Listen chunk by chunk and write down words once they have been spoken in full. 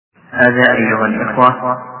هذا أيها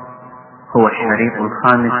الإخوة هو الشريط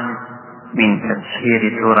الخامس من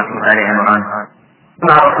تفسير سورة آل عمران.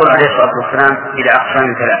 مع الرسول عليه الصلاة والسلام إلى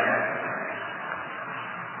أقسام ثلاثة: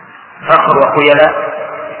 فخر وخيلاء،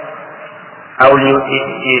 أو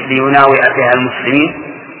ليناوئ بها المسلمين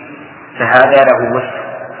فهذا له وسع.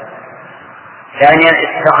 ثانيا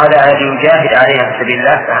اتخذها ليجاهد عليها في سبيل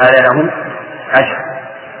الله فهذا له أجر.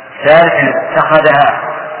 ثالثا اتخذها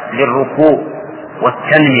للركوب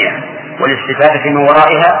والتنمية والاستفادة من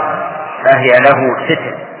ورائها فهي له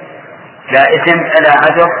ستر، لا إثم ولا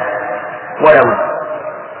أجر ولا وزر.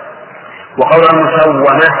 وقول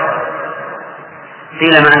المسومة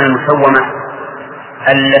قيل معنى المسومة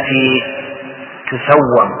التي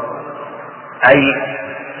تسوم أي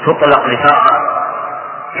تطلق لفاقة،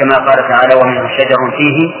 كما قال تعالى: ومنه شجر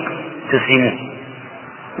فيه تسيمون.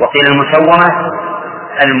 وقيل المسومة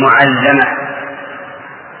المعلمة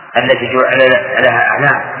التي جعل لها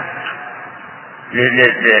أعلام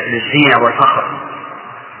للزينة والفخر،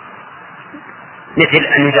 مثل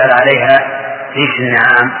أن يجعل عليها ريش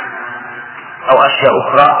النعام أو أشياء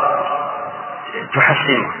أخرى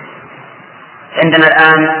تحسنها. عندنا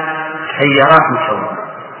الآن سيارات مسومة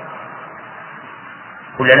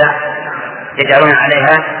ولا لا؟ يجعلون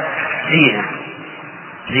عليها زينة،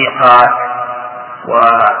 زيقات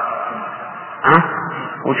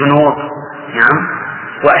وجنوط، نعم،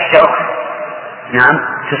 وأشياء أخرى، نعم،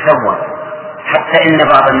 تسوى. حتى إن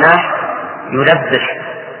بعض الناس يلبس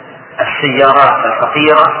السيارات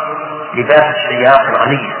الفقيرة لباس السيارات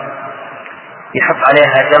الغنية، يحط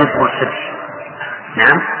عليها جنب والسبس،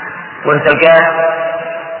 نعم، وتلقاه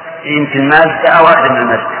يمكن مازدة أو أقدم من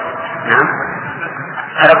المازدة، نعم.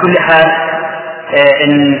 على كل حال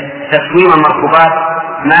إن تسويم المركوبات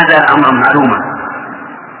ما زال أمرا معلوما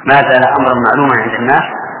عند الناس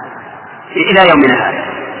إلى يومنا هذا.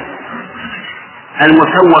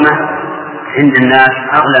 المسومة عند الناس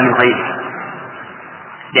أغلى من غيرها،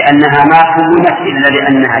 لأنها ما سومت إلا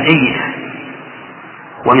لأنها جيدة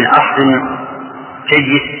ومن أصل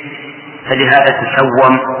جيد، فلهذا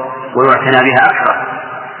تسوم ويعتنى بها أكثر.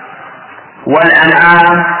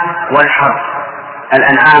 والأنعام والحرث،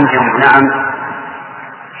 الأنعام جمع نعم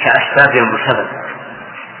كأسباب وسبب،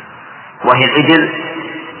 وهي الإبل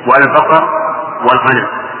والبقر والغنم.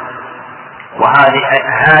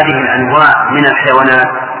 وهذه الأنواع من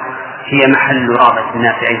الحيوانات هي محل رغبة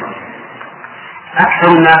الناس أيضا. أكثر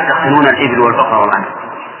الناس يقتنون الإبل والبقر والغنم،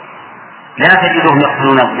 لا تجدهم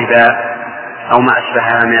يقتنون الظباء أو ما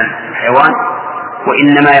أشبهها من الحيوان،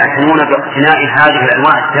 وإنما يعتنون باقتناء هذه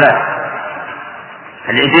الأنواع الثلاث: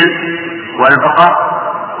 الإبل والبقر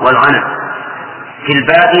والغنم، في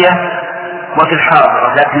البادية وفي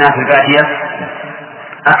الحاضرة، لكنها في البادية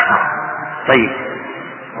أكثر. طيب،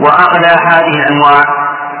 وأغلى هذه الأنواع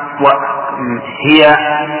هي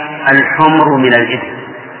الحمر من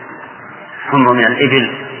الإبل،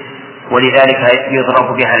 ولذلك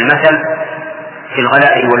يضرب بها المثل في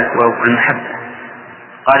الغلاء والمحبة.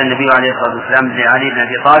 قال النبي عليه الصلاة والسلام لعلي بن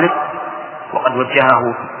أبي طالب وقد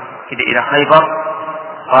وجهه إلى خيبر،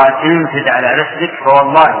 قال: انفذ على رسلك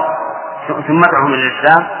فوالله، ثم ادعهم إلى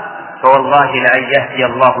الإسلام، فوالله لأن يهدي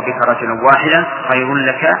الله بك رجلا واحدا خير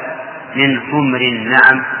لك من حمر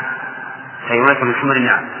النعم، خير لك من حمر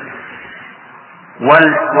النعم.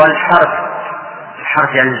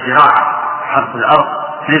 الحرث يعني الزراعة، حرث الأرض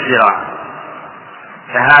للزراعة،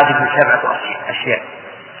 فهذه 7 أشياء: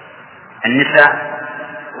 النساء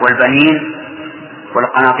والبنين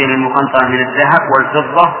والقناطير المقنطرة من الذهب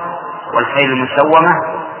والفضة والخيل المسومة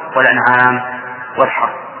والأنعام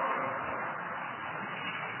والحرث.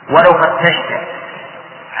 ولو فتشت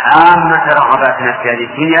عامة رغباتنا في هذه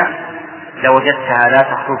الدنيا لوجدتها لا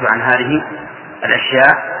تخرج عن هذه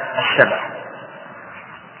الأشياء السبع،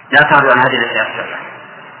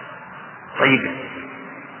 طيب،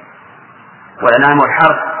 والأنعام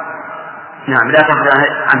والحرث نعم لا تخرج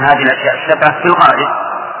عن هذه الأشياء السبع في الغالب،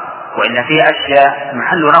 وإلا فيها أشياء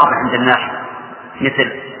محل رغبة عند الناس،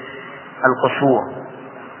 مثل القصور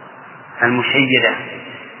المشيدة.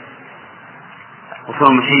 القصور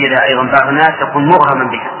المشيدة أيضا بعض الناس يكون مغرما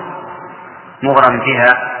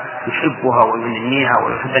بها، يحبها ويمنيها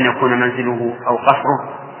ويحب أن يكون منزله أو قصره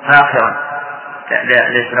فاخرا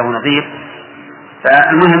ليس له نظير.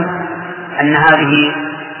 فالمهم أن هذه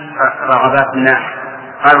رغبات الناس.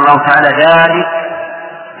 قال الله تعالى: ذلك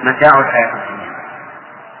متاع الحياة الدنيا.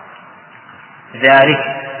 ذلك،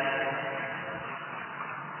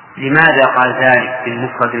 لماذا قال ذلك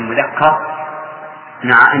بالمفرد المذكر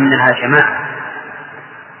مع أنها جماعة؟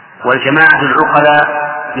 والجماعة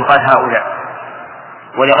العقلاء يقال هؤلاء،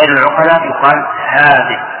 ولغير العقلاء يقال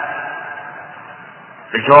هذه.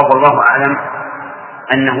 الجواب والله أعلم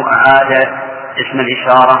أنه أعاد اسم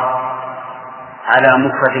الإشارة على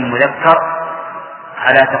مفرد مذكر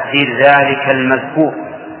على تقدير ذلك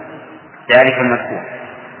المذكور،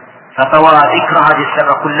 فطوى ذكر هذه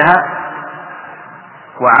السبع كلها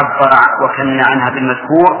وعبر وكن عنها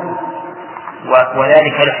بالمذكور،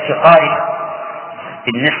 وذلك الاحتقار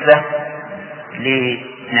بالنسبة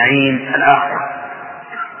لنعيم الآخرة.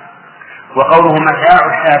 وقوله متاع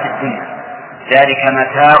الحياة الدنيا، ذلك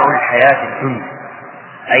متاع الحياة الدنيا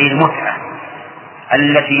أي المتعة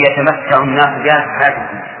التي يتمتع الناس بها في الحياة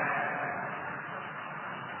الدنيا،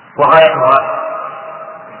 وغايتها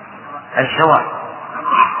الزوال،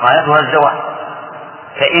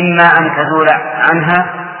 فإما أن تزول عنها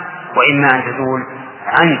وإما أن تزول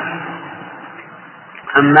عنك.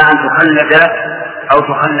 أما أن تخلد أو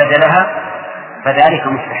تخلد لها فذلك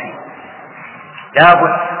مستحيل، لا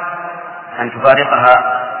بد أن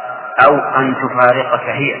تفارقها أو أن تفارقك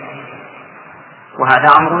هي، وهذا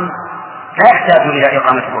أمر لا يحتاج إلى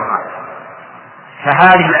إقامة برهان.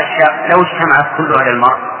 فهذه الأشياء لو اجتمعت كلها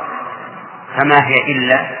للمرء فما هي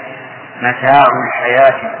إلا متاع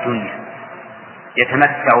الحياة الدنيا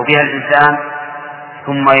يتمتع بها الإنسان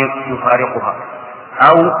ثم يفارقها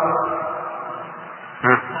أو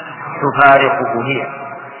تفارقه هي.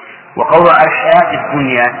 وقول الحياة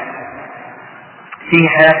الدنيا فيه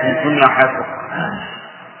حياة الدنيا وحياة أخرى.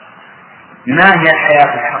 ما هي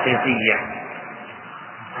الحياة الحقيقية؟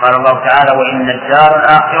 قال الله تعالى وإن الدار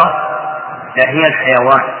الآخرة لهي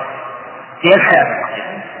الحيوان، هي الحياة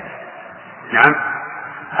الحقيقية. نعم.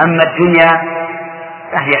 أما الدنيا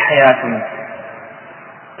فهي حياة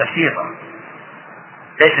بسيطة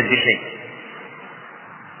ليست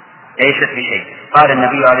بشيء. قال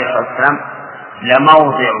النبي عليه الصلاة والسلام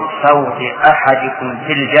لموضع صوت أحدكم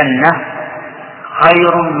في الجنة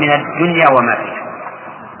خير من الدنيا وما فيها.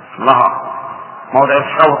 الله، موضع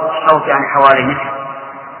الصوت يعني حوالي متر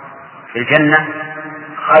في الجنة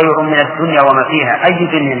خير من الدنيا وما فيها. أي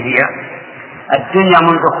دنيا هي؟ الدنيا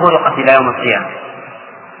منذ خلقت إلى يوم القيامة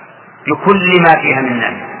بكل ما فيها من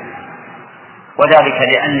نعم، وذلك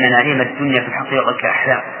لأن نعيم الدنيا في الحقيقة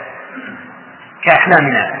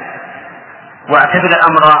كأحلامنا. واعتبر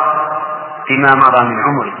الأمر بما مضى من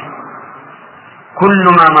عمرك، كل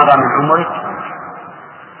ما مضى من عمرك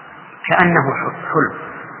كأنه حلم،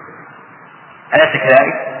 أليس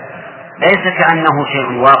كذلك؟ ليس كأنه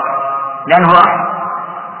شيء واقع، لأنه راح.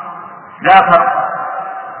 لا فرق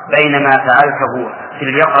بين ما فعلته في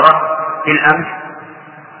اليقظة في الأمس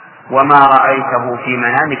وما رأيته في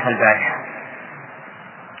منامك البارحة،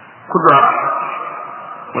 كلها راح.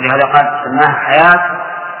 ولهذا قال سماها حياة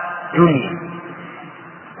دنيا،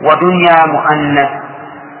 ودنيا مؤنث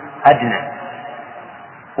أدنى،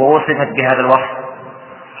 ووصفت بهذا الوصف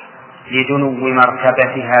لدنو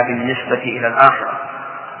مرتبتها بالنسبة إلى الآخرة،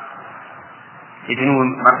 لدنو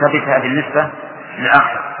مرتبتها بالنسبة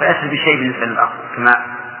للآخرة، فليس بشيء بالنسبة للآخرة، كما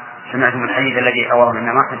سمعتم الحديث الذي رواه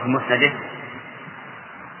الإمام أحمد في مسنده.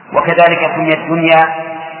 وكذلك سميت الدنيا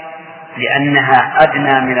لأنها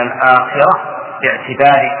أدنى من الآخرة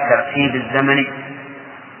باعتبار الترتيب الزمني،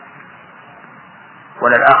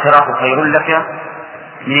 وللآخرة خير لك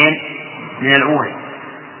من الأولى،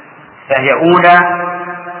 فهي أولى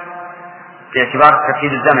باعتبار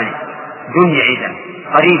الترتيب الزمني، دنيا إذن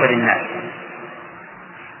قريبة للناس.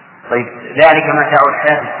 طيب، ذلك متاع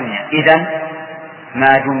الحياة الدنيا. إذن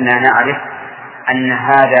ما دمنا نعرف أن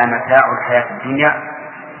هذا متاع الحياة الدنيا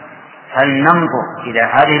فلننظر إلى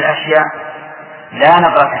هذه الأشياء لا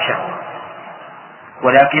نظرة شهوة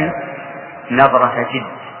ولكن نظرة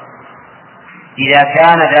جد. إذا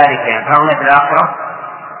كان ذلك ينفعنا في الآخرة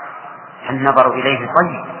فالنظر إليه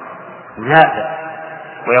طيب مناسب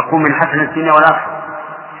ويكون من حسن الدنيا والآخرة.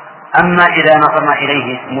 أما إذا نظرنا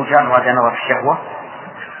إليه مجرد نظر الشهوة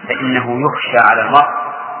فإنه يخشى على المرء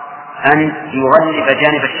أن يغلب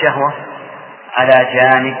جانب الشهوة على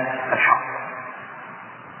جانب الحق.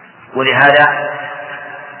 ولهذا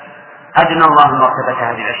أدنى الله مرتبة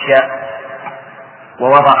هذه الأشياء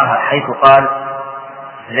ووضعها حيث قال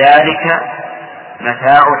ذلك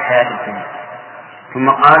متاع الحياة الدنيا، ثم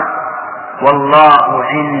قال والله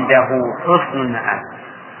عنده حسن المآب.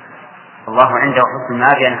 الله عنده حسن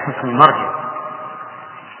المآب يعني حسن المرجع.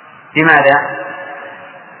 لماذا؟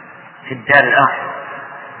 في الدار الآخرة،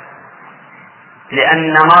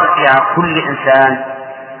 لأن مرجع كل إنسان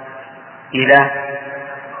إلى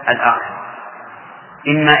الآخرة،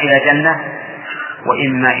 إما إلى جنة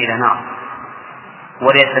وإما إلى نار،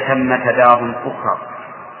 وليس ثمة دار أخرى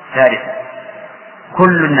ثالثة.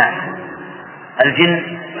 كل الناس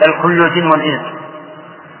الجن بل كل الجن والإنس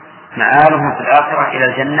مآلهم في الآخرة إلى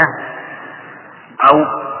الجنة أو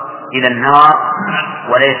إلى النار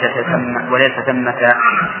وليس ثمة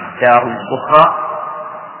دار أخرى،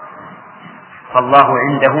 فالله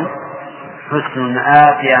عنده حسن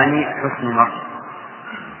المآب، يعني حسن المرجع.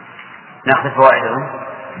 نأخذ فوائده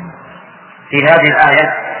في هذه الآية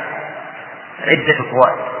عدة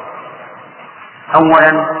فوائد.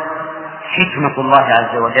 أولا حكمة الله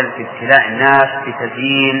عز وجل في ابتلاء الناس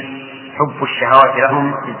بتزيين حب الشهوات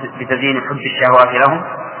لهم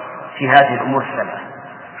في هذه الأمور الثلاثة.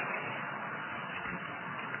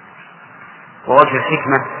 ووجه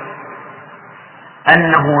الحكمة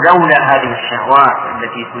أنه لولا هذه الشهوات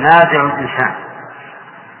التي تنازع الإنسان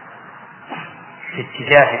في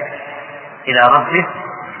اتجاهه إلى ربه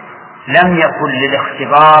لم يكن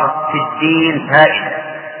للاختبار في الدين فائدة.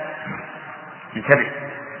 انتبه،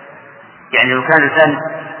 يعني لو كان الإنسان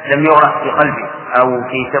لم يغرس في قلبه أو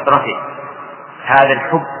في فطرته هذا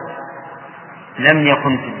الحب لم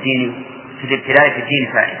يكن في الدين، في الابتلاء في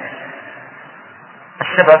الدين فائدة.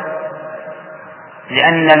 السبب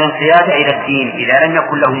لأن الانقياد إلى الدين إذا لم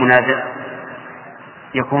يكن له منازع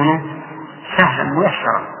يكون سهلا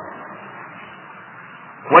ميسرا.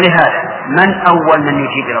 ولهذا من أول من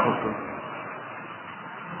يجيب إلى الرسل؟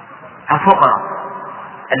 الفقراء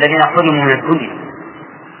الذين حرموا من الدنيا،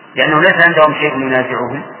 لأنه ليس عندهم شيء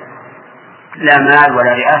ينازعهم، لا مال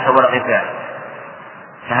ولا رئاسة ولا غير ذلك.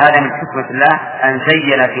 فهذا من حكمة الله أن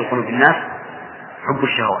زين في قلوب الناس حب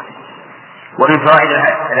الشهوات. ومن فوائد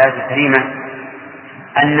الآية الكريمة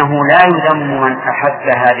أنه لا يذم من أحب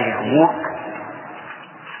هذه الأمور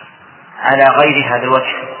على غير هذا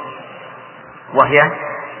الوجه، وهي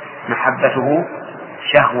محبته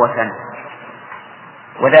شهوة،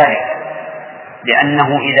 وذلك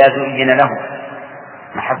لأنه إذا زين له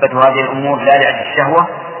محبة هذه الأمور لا لأجل الشهوة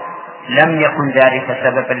لم يكن ذلك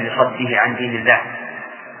سببا لصده عن دين الله،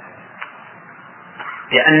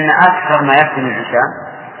 لأن أكثر ما يفتن الإنسان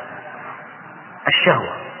الشهوة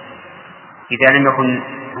إذا لم يكن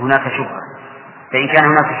هناك شبهة. فإن كان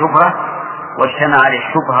هناك شبهة واجتمع عليه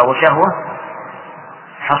شبهة وشهوة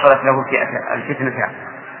حصلت له في الفتنة.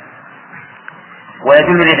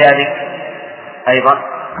 ويدل لذلك أيضا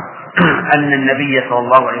أن النبي صلى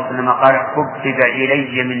الله عليه وسلم قال حبب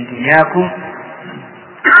إلي من دنياكم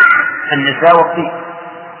النساء والطيب.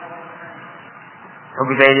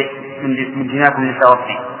 حبب إلي من دنياكم النساء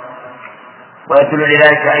والطيب. ويدل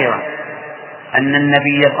لذلك أيضا أن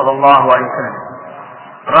النبي صلى الله عليه وسلم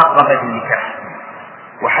رغب في النكاح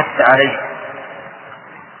وحث عليه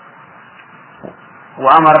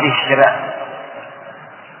وأمر به الشباب.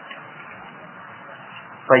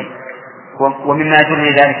 طيب، ومما يدل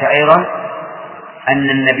لذلك أيضا أن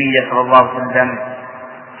النبي صلى الله عليه وسلم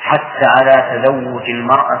حث على تزوج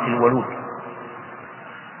المرأة الولود،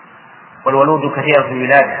 والولود كثيرة في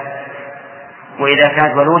الولادة، وإذا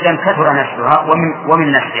كانت ولودا كثر نسلها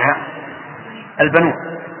ومن نسلها البنون.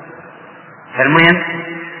 فالمهم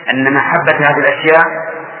أن محبة هذه الأشياء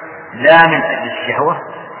لا من أجل الشهوة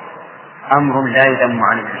أمر لا يذم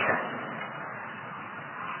عن الإنسان.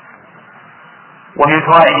 ومن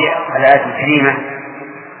فوائد الآية الكريمة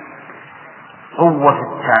قوة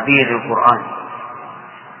التعبير القرآني،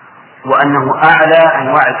 وأنه أعلى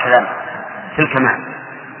أنواع الكلام في الكمال،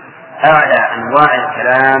 أعلى أنواع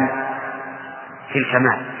الكلام في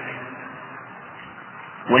الكمال.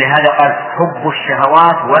 ولهذا قال حب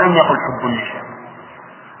الشهوات ولم يقل حب النساء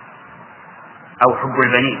أو حب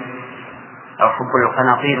البنين أو حب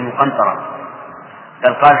القناطير المقنطرة،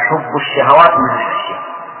 بل قال حب الشهوات من هذه الأشياء،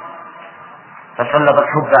 فسلط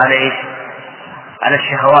الحب على إيش؟ على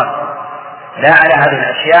الشهوات لا على هذه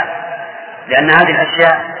الأشياء، لأن هذه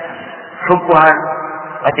الأشياء حبها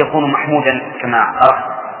قد يكون محمودا كما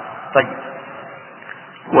عرفت. طيب،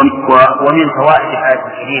 ومن فوائد الآية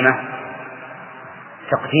الكريمة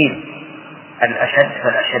تقديم الأشد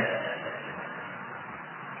فالأشد،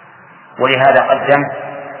 ولهذا قدم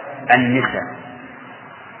النساء،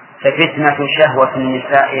 ففتنة شهوة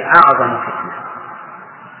النساء أعظم فتنة.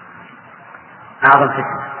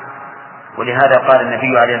 ولهذا قال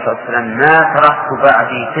النبي عليه الصلاة والسلام ما تركت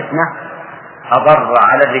بعدي فتنة أضر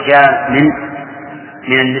على الرجال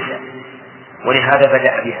من النساء، ولهذا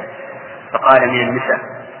بدأ بها فقال من النساء.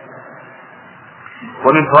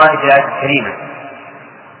 ومن فوائد الآية الكريمة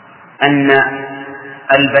أن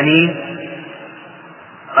البنين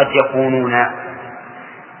قد يكونون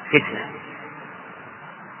فتنة،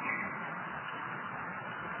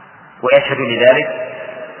 ويشهد لذلك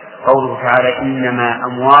قوله تعالى إنما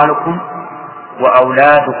أموالكم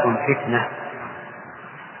وأولادكم فتنة،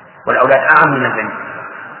 والأولاد أعم من البنين.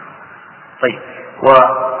 طيب،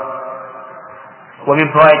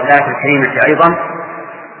 ومن فوائد الآية الكريمة أيضا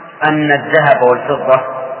أن الذهب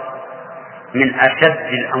والفضة من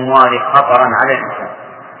أشد الأموال خطرا على الإنسان،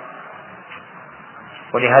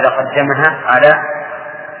 ولهذا قدمها على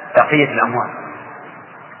بقية الأموال،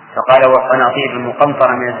 فقال والقناطير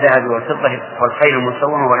المقنطرة من الذهب والفضة والخيل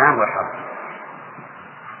المسومة والأنعام والحرث،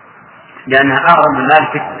 لأنها أعظم المال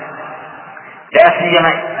فتنة، لا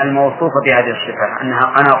سيما الموصوفة بهذه الصفة أنها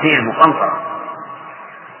قناطير مقنطرة.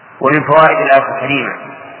 ومن فوائد الآية الكريمة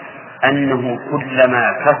أنه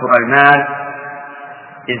كلما كثر المال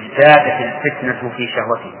ازدادت الفتنة في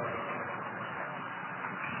شهوته.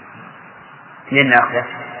 من ناخذ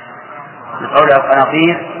من قول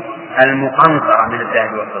القناطير المقنطرة من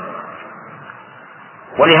الذهب والفضة.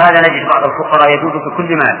 ولهذا نجد بعض الفقراء يجود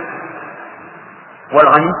بكل مال،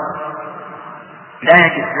 والغني لا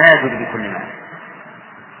يجود بكل مال،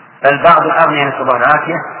 بل بعض الأغنياء نسأل الله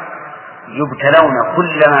العافية يبتلون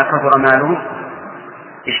كلما كثر ماله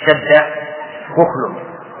اشتد بخله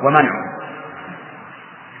ومنعه.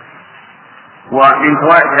 ومن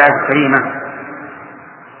فوائد الآية الكريمة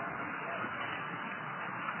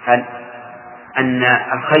أن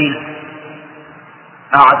الخيل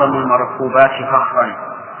أعظم المركوبات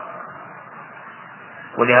فخرا،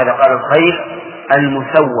 ولهذا قال الخيل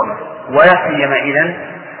المسومة، ولا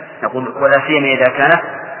سيما إذا كانت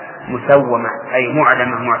مسومة أي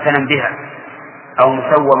معلمة معتنى بها، أو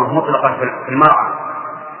مسومة مطلقة في المرأة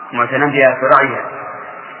معتنى بها في رعيها،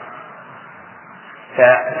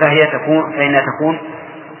 فإنها تكون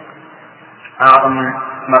أعظم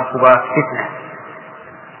المركوبات فتنة.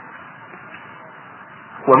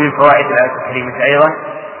 ومن فوائد الآية الكريمة أيضا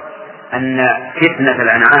أن فتنة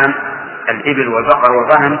الأنعام الإبل والبقر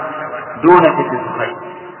والغنم دون فتنة الخيل،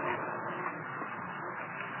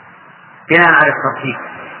 بناء على الترتيب،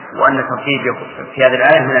 وأن الترتيب في هذه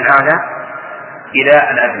الآية من الأعلى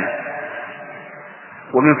إلى الأدنى.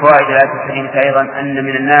 ومن فوائد الآية الكريمة أيضا أن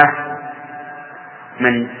من الناس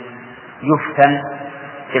من يفتن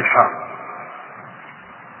في الحرث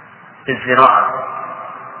في الزراعة،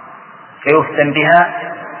 فيفتن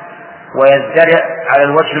بها ويزدرع على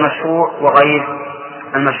الوجه المشروع وغير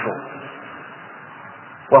المشروع،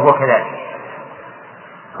 وهو كذلك،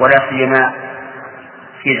 ولا سيما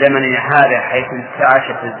في زمننا هذا حيث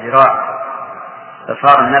انتعشت الزراعة،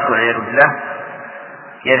 فصار الناس والعياذ بالله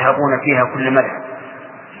يذهبون فيها كل مدى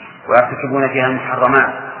ويرتكبون فيها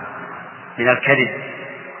المحرمات من الكذب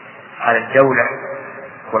على الدولة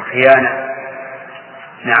والخيانة.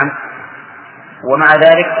 نعم، ومع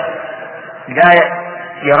ذلك لا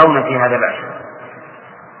يرون في هذا بأسا.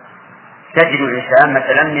 تجد الإنسان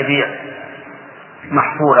مثلا يبيع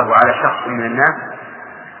محفوره على شخص من الناس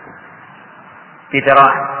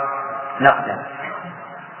بدراهم نقدا،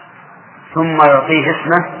 ثم يعطيه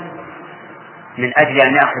اسمه من أجل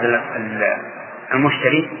أن يأخذ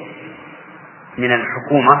المشتري من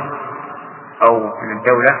الحكومة أو من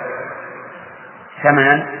الدولة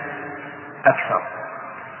ثمنا أكثر،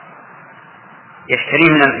 يشتريه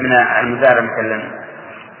من المزارع مثلا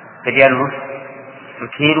بريال ونصف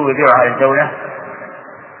الكيلو ويبيعه على الدولة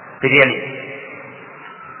بريالين،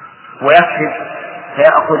 ويكسب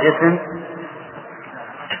فيأخذ اسم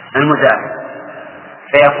المزارع،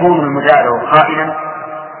 فيكون المزارع خائنا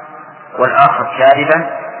والآخر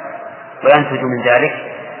كاذبا، وينتج من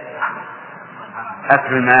ذلك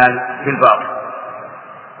أكل المال بالباطل.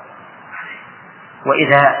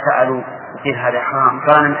 وإذا سألوا قيل هذا حرام،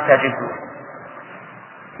 كان محتاج الفلوس،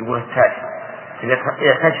 يقول التاجر إذا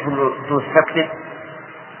تجد الفلوس تكذب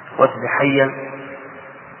وتتحيل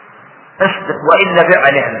اصدق وإلا بيع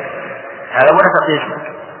عليها هذا ولا تعطيه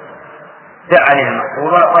اسمك، بيع عليها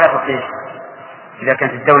المحفوظ ولا تعطيه اسمك إذا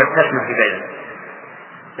كانت الدولة تسمح ببيعه،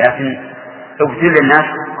 لكن ابتل الناس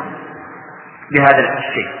بهذا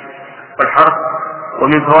الشيء والحرف.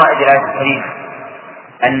 ومن فوائد الآية الكريمة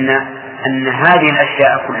أن هذه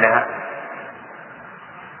الأشياء كلها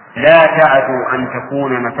لا تعد أن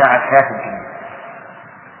تكون متاع الحياة الدنيا،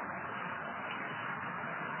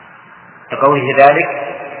 لقوله ذلك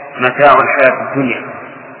متاع الحياة الدنيا.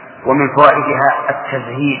 ومن فوائدها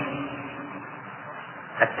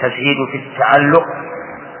التزهيد في التعلق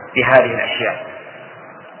بهذه الأشياء،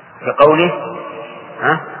 لقوله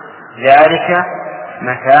ذلك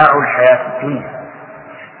متاع الحياة الدنيا.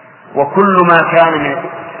 وكل ما كان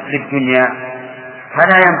للدنيا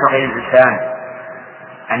فلا ينبغي للإنسان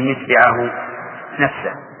أن يتبعه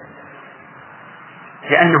نفسه،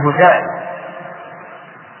 لأنه زائد.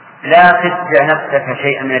 لا تتبع نفسك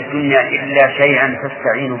شيئا من الدنيا إلا شيئا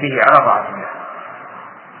تستعين به على طاعة الله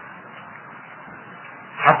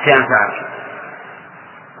حتى ينفعك،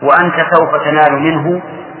 وأنت سوف تنال منه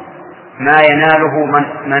ما يناله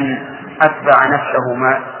من أتبع نفسه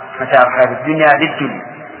متاع الحياة الدنيا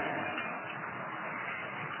للدنيا.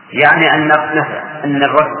 يعني أن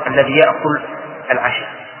الرجل الذي يأكل العشاء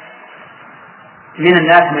من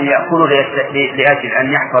الناس من يأكل لأجل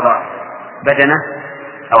أن يحفظ بدنه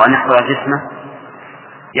أو أن يحفظ جسمه،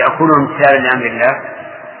 يأكله امتثالا لأمر الله،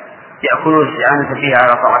 يأكله استعانة فيه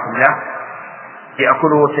على طاعة الله،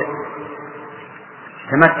 يأكله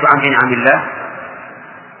تمتعا بنعم الله،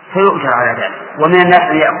 فيؤجر على ذلك. ومن الناس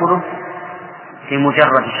من يأكله في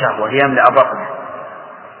مجرد الشهوة ليملأ بطنه،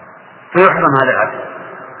 فيحرم هذا الأجر،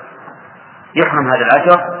 يحرم هذا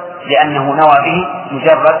الأجر لأنه نوى به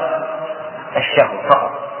مجرد الشهوة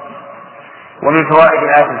فقط. ومن فوائد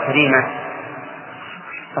الآية الكريمة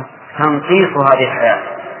تنقيص هذه الحياة،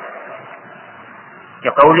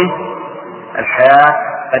 كقوله الحياة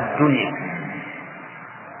الدنيا،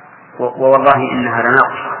 ووالله إنها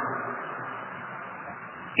لناقصة،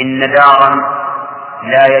 إن دارا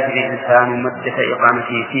لا يدري الإنسان مدة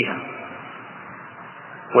إقامته فيها،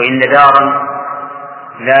 وإن دارا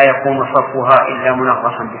لا يكون صفها إلا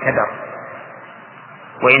منغصا بكدر،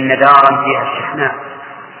 وإن دارا فيها الشحناء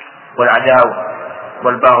والعداوة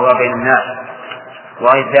والبغضاء بين الناس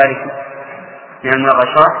وغير ذلك من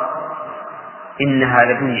المنغصات، إنها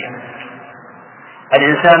لدنيا.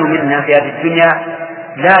 الإنسان منا في هذه الدنيا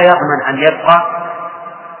لا يضمن أن يبقى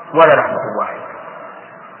ولا لحظة واحدة،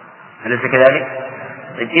 أليس كذلك؟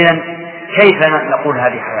 إذن كيف نقول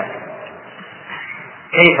هذه حياة؟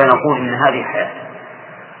 كيف نقول إن هذه حياة؟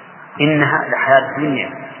 إنها لحياة الدنيا.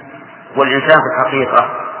 والإنسان في الحقيقة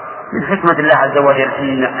من حكمة الله عز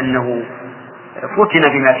وجل أنه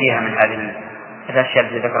فتن بما فيها من هذه الأشياء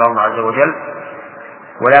التي ذكرها الله عز وجل،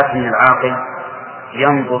 ولكن العاقل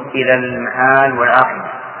ينظر إلى المآل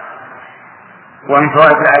والعاقبة. ومن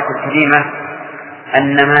فوائد الآية الكريمة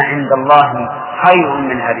أن ما عند الله خير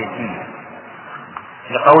من هذه الدنيا،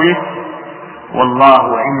 لقوله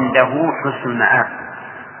والله عنده حسن المآب.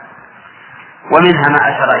 ومنها ما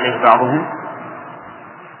أشار إليه بعضهم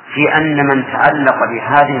في أن من تعلق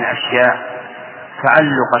بهذه الأشياء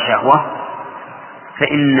تعلق شهوة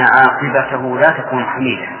فإن عاقبته لا تكون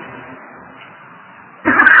حميدة،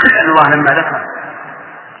 لأن الله لما ذكر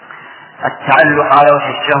التعلق على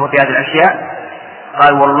وجه الشهوة بهذه الأشياء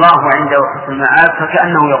قال والله عنده حسن المآب،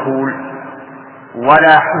 فكأنه يقول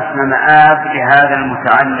ولا حسن مآب لهذا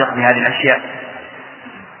المتعلق بهذه الأشياء،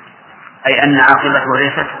 أي أن عاقبته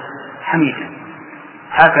ليست حميدة.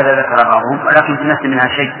 هكذا ذكر بعضهم، ولكن في النفس منها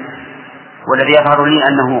شيء، والذي يظهر لي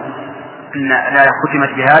أنه لا ختمت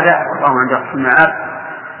بهذا والله عنده حسن المآب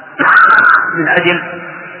من أجل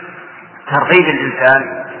ترغيب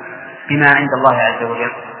الإنسان بما عند الله عز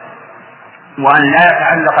وجل، وأن لا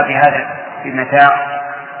يتعلق بهذا بمتاع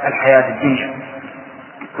الحياة الدنيا.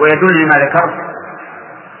 ويدل لما ذكرت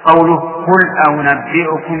قوله قل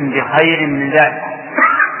أنبئكم بخير من ذلك،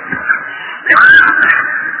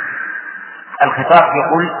 الخطاب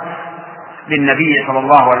يقول للنبي صلى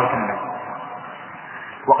الله عليه وسلم.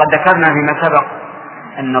 وقد ذكرنا فيما سبق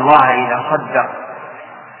أن الله إذا صدق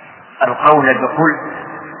القول بقل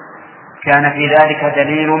كان في ذلك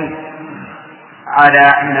دليل على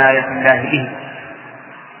عناية الله به،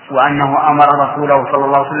 وأنه أمر رسوله صلى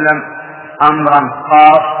الله عليه وسلم أمرا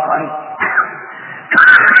خاصا،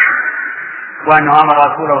 وأنه أمر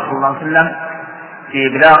رسوله صلى الله عليه وسلم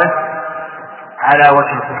بإبلاغه على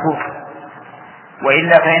وجه الخصوص.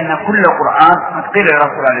 وإلا فإن كل القرآن قد قيل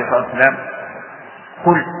للرسول عليه الصلاة والسلام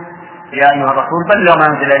قل يا أيها الرسول بلغ ما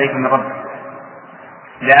أنزل إليك من ربك،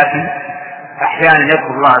 لكن أحيانا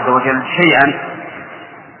يذكر الله عز وجل شيئا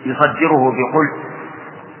يصدره بقل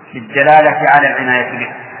للدلالة على العناية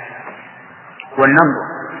به.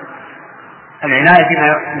 ولننظر العناية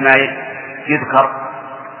بما يذكر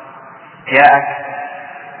جاءت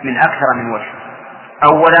من أكثر من وجه.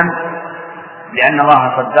 أولا لأن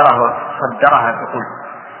الله صدرها بقل،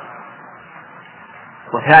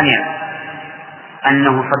 وثانيا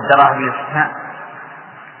أنه صدرها بالاستثناء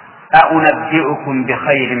أنبئكم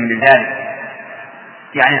بخير من ذلك،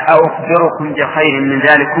 يعني أخبركم بخير من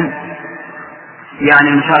ذلكم، يعني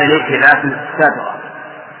المشار إليه في الآية السابقة.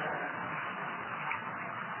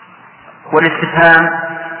 والاستفهام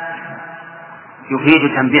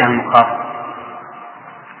يفيد تنبيه المخاطب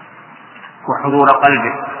وحضور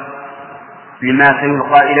قلبه لما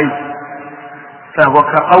سيلقى إليه، فهو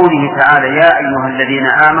كقوله تعالى يا أيها الذين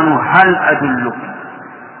آمنوا هل أدلكم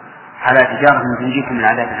على تجارة تنجيكم من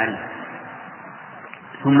عذاب أليم.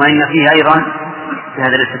 ثم إن فيه أيضا في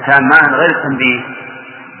هذا الاستفهام معنى غير التنبيه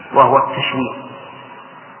وهو التشويق،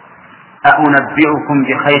 أنبئكم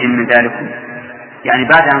بخير من ذلكم، يعني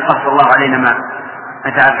بعد أن قص الله علينا ما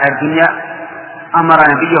متاع الحياة الدنيا أمر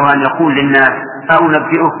نبيه أن يقول للناس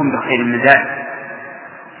أنبئكم بخير من ذلك،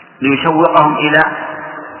 ليشوقهم إلى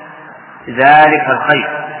ذلك الخير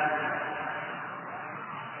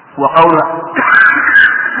وقوله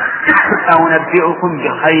أو نبئكم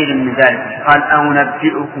بخير من ذلك، قال أو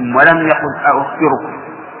نبئكم ولم يقل أخبركم،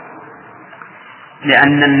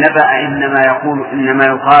 لأن النبأ إنما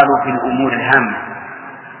يقال في الأمور الهامة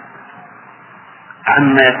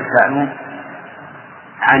عما يتساءلون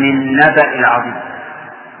عن النبأ العظيم،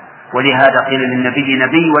 ولهذا قيل للنبي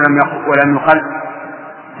نبي ولم يقل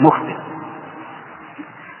مخبر،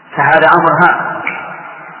 فهذا أمر هام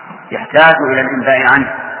يحتاج إلى الإنباء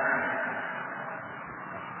عنه.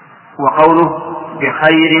 وقوله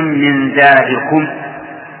بخير من ذلكم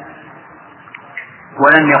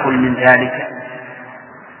ولم يقل من ذلك،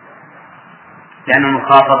 لأن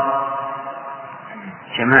المخاطب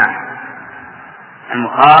جماعة،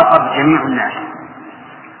 المخاطب جميع الناس.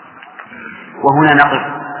 وهنا نقف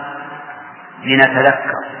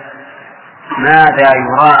لنتذكر ماذا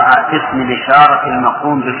يراعى في اسم الإشارة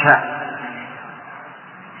المقرون بالكاف،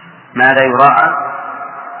 ماذا يراعى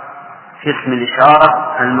في اسم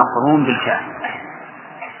الإشارة المقرون بالكاف.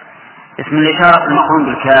 اسم الإشارة المقرون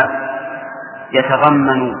بالكاف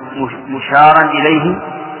يتضمن مشارا إليه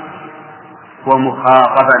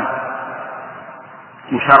ومخاطبا،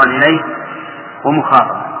 مشارا إليه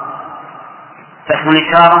ومخاطبا. فاسم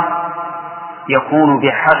الإشارة يكون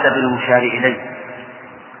بحسب المشار إليه،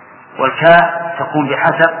 والكاف تكون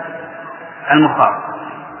بحسب المخاطب.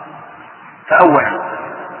 فأولا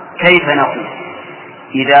كيف نقول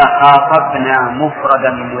إذا خاطبنا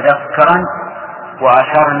مفردا مذكرا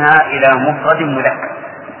وأشرنا إلى مفرد مذكر؟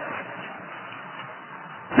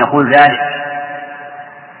 نقول ذلك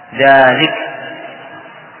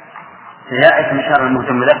لا اسم إشارة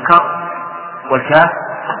المذكر والكاف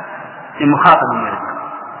لمخاطب مذكر.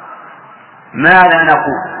 ماذا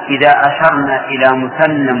نقول إذا أشرنا إلى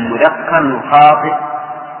مثنى مذكر نخاطب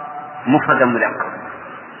مفردا مذكر؟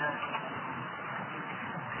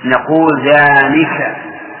 نقول ذلك،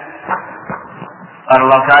 قال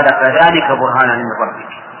الله تعالى فذلك برهانا من ربك،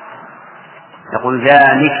 نقول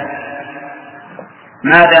ذلك.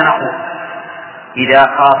 ماذا نقول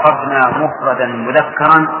إذا خاطبنا مفردا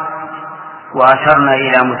مذكرا وأشرنا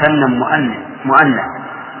إلى مثنى مؤنث؟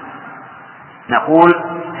 نقول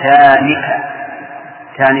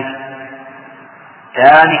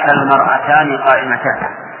ثانك المرأتان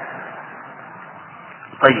قائمتان.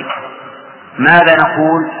 طيب ماذا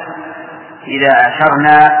نقول إذا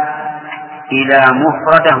أشرنا إلى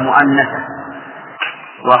مفردة مؤنثة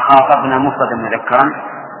وخاطبنا مفردا مذكرا؟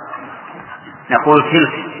 نقول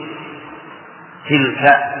تلك،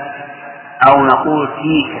 أو نقول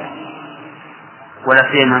فيك،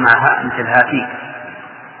 ولا سيما معها مثل هاتيك.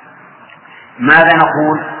 ماذا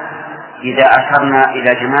نقول إذا أشرنا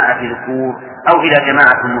إلى جماعة ذكور أو إلى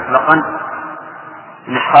جماعة مطلقا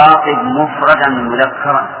نخاطب مفردا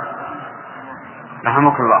مذكرا؟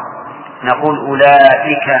 رحمك الله. نقول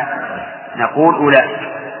أولئك.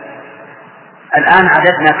 الآن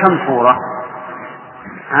عددنا كم صورة؟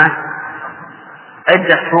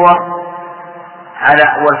 عدة صور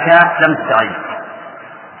والكاف لم تتغير.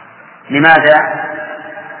 لماذا؟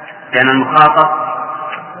 لأن المخاطب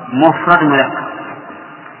مفرد مذكر.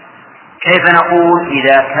 كيف نقول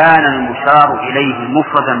إذا كان المشار إليه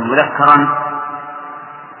مفردا مذكرا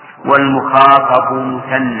والمخاطب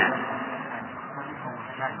مثنى؟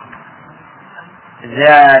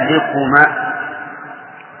 ذلكما،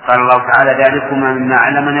 قال الله تعالى ذلكما مما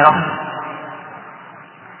علمني ربي.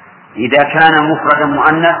 إذا كان مفردا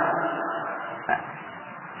مؤنث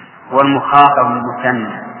والمخاطب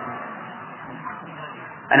مثنى،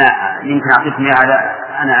 أنا يمكن أعطيكم على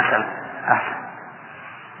أنا أسأل أحسن.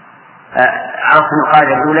 عرفتم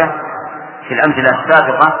القاعدة الأولى في الأمثلة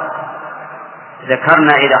السابقة،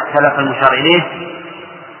 ذكرنا إذا اختلف المشار إليه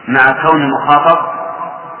مع كون المخاطب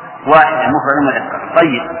واحد مفرد مذكر.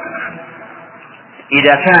 طيب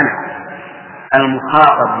إذا كان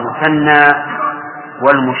المخاطب مثنى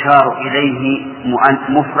والمشار إليه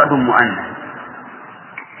مفرد مؤنث،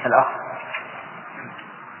 الأخ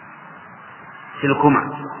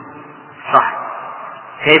تلكما صح.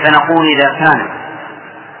 كيف نقول إذا كان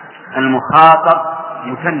المخاطب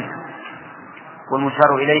مثنى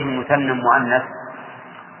والمشار إليه مثنى مؤنث؟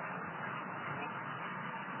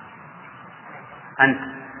 أنت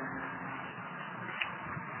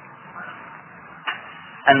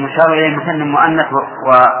المشار إليه مثنى مؤنث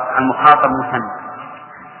والمخاطب مثنى.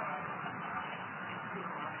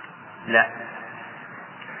 لا،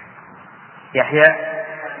 يحيى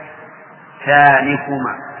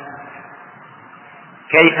ثانكما.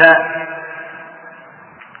 كيف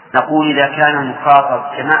نقول إذا كان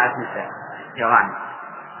المخاطب جماعة نساء جوانب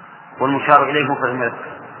والمشار إليه مفرد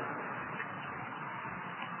مذكر؟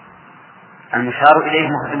 المشار إليه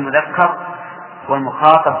مفرد مذكر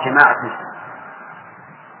والمخاطب جماعة مسلم.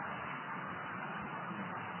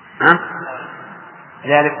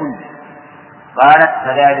 ذلكن قالت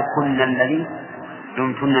فذلكن الذي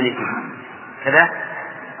لمتنني فيه كذا.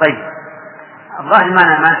 طيب الظاهر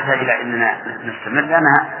ما نحتاج إلى أننا نستمر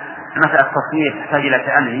لأنها مسألة التصوير تحتاج إلى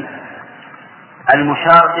تأمل.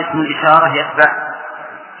 المشار اسم الإشارة يتبع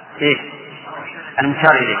إيش؟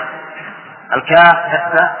 المشار إليه. الكاف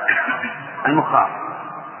تتبع المخاطب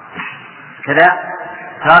كذا.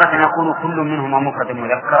 تارة يكون كل منهما مفردا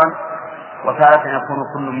مذكرا، وتارة يكون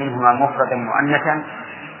كل منهما مفردا مؤنثا،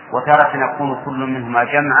 وتارة يكون كل منهما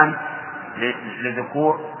جمعا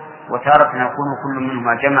للذكور، وتارة يكون كل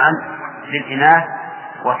منهما جمعا للإناث،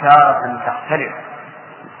 وتارة تختلف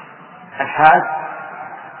الحال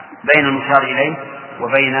بين المشار إليه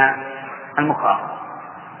وبين المخاطب.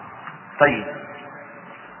 طيب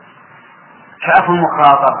كاف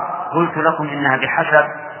المخاطب قلت لكم إنها بحسب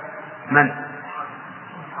من؟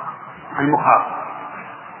 المخاطب.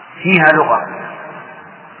 فيها لغة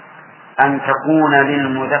أن تكون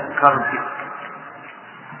للمذكر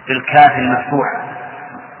بالكاف المفتوحة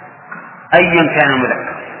أيا كان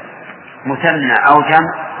المذكر، مثنى أو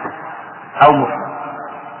جمع أو مفرد.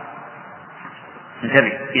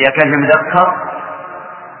 انتبه، إذا كان المذكر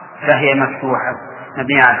فهي مفتوحة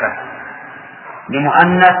مبنية على الفتح،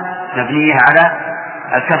 لمؤنث مبنية على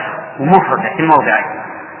الكسر، ومفردة في الموضعين.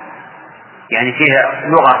 يعني فيها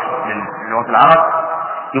لغة من لغة العرب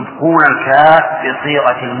يبقون الكاف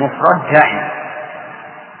بصيغة المفرد دائما،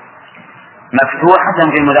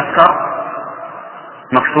 مفتوحة في المذكر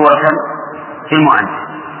مكسورة في المؤنث.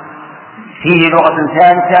 فيه لغة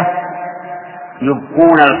ثالثة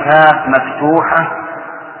يبقون الكاف مفتوحة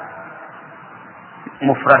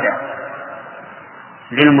مفردة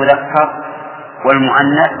للمذكر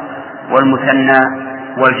والمؤنث والمثنى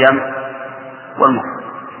والجمع والمفرد.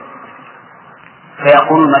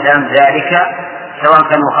 فيقول مثلا ذلك سواء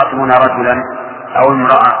كان مخاطبنا رجلا أو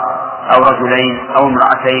امرأة أو رجلين أو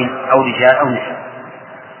امرأتين أو رجال أو نساء.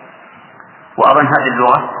 وأظن هذه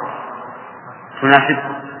اللغة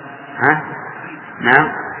تناسبكم،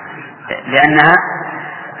 نعم، لأنها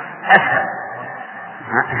أسهل.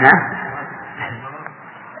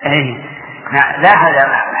 لا، هذا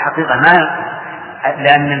الحقيقة ما،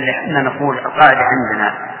 لأن نقول القاعدة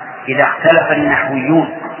عندنا إذا اختلف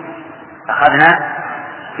النحويون أخذنا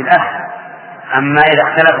في الأسهل، أما إذا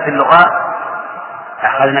اختلفت اللغات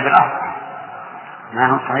أخذنا بالأصل. ما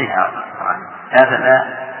هو صحيح لا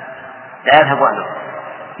يذهب عنه.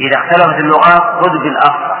 إذا اختلفت اللغات خذ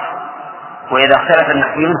بالأصل، وإذا اختلف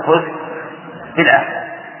النحويون خذ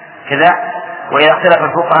بالأسهل كذا، وإذا اختلف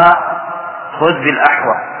الفقهاء خذ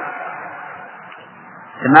بالأحوط.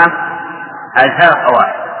 تمام؟ ثلاث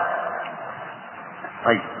قواعد.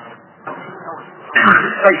 طيب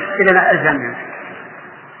إذا ألزم.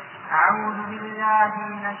 أعوذ بالله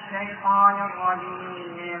من الشيطان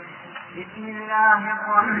الرجيم. بسم الله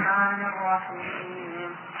الرحمن الرحيم.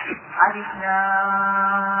 ألف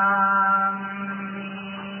لام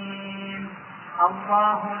ميم.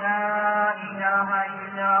 الله لا إله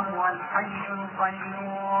إلا هو الحي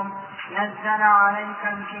القيوم نزل عليك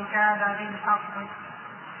الكتاب بالحق.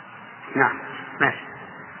 نعم ماشي.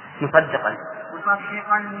 مصدقا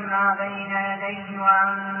لما بين يديه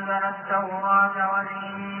وأنزل التوراة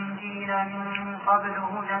والإنجيل من قبل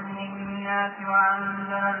هدى للناس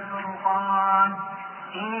وأنزل الفرقان.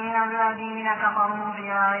 إن الذين كفروا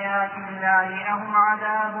بآيات الله لهم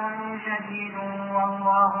عذاب شديد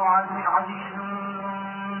والله عزيز ذو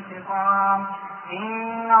انتقام.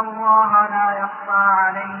 إن الله لا يخفى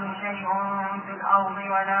عليه شيء في الأرض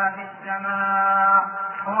ولا في السماء.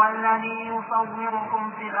 هو الذي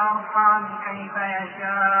يصوركم في الأرحام كيف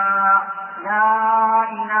يشاء. لا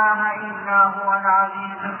إله إلا هو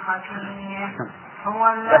العزيز الحكيم. هو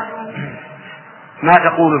الذي. ما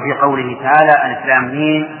تقول في قوله تعالى ألف لام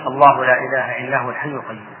ميم الله لا إله إلا هو الحي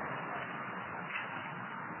القيوم؟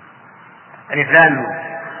 ألف لام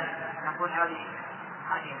ميم. نقول هذه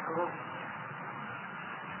الحروف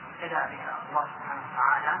ابتدأ بها الله سبحانه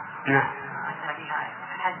وتعالى. نعم.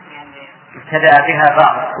 ابتدأ بها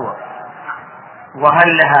بعض السور.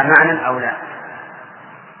 وهل لها معنى أو لا؟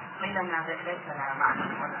 قيل أنها ليس لها معنى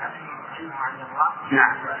والعلم عند الله.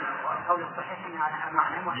 نعم. والقول الصحيح أنها لها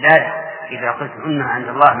معنى. لا، إذا قلت إنها عند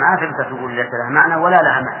الله ما تقدر تقول ليس لها معنى ولا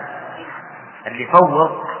لها معنى. اللي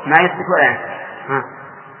فوض ما يثبت ولا ينفي.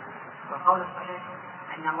 والقول الصحيح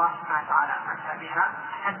أن الله سبحانه وتعالى أتى بها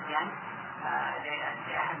حدا.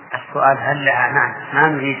 السؤال هل لها معنى؟ ما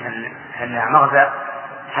نريد هل لها مغزى،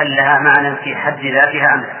 هل لها معنى في حد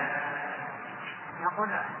ذاتها أم لا؟ نقول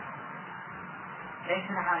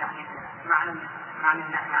ليس لها يعني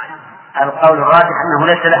القول الراجح أنه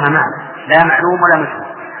ليس لها معنى، لا معلوم ولا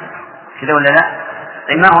مفهوم، كذا ولا لا؟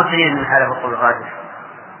 طيب ما هو الدليل من هذا القول الراجح؟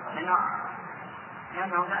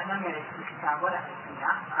 لأنه لم يرد في الكتاب ولا في السنة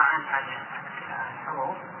عن هذه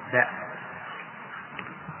الحروف. لا.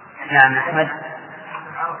 نعم أحمد.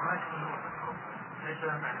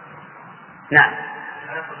 نعم،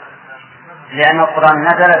 لأن القرآن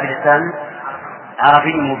نزل بلسان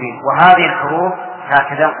عربي مبين، وهذه الحروف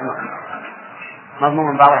هكذا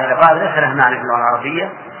مضمون بعضها إلى بعض ليس لها معنى في اللغة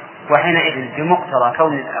العربية، وحينئذ بمقتضى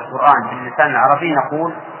كون القرآن باللسان العربي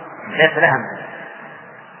نقول ليس لها معنى.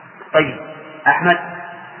 طيب أحمد،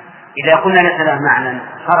 إذا قلنا ليس لها معنى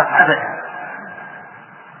صارت عبثا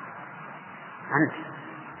أنت،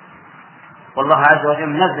 والله عز وجل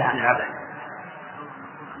منزه عن العبث.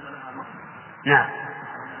 نعم.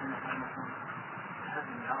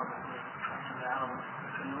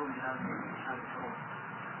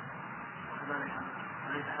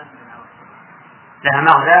 لها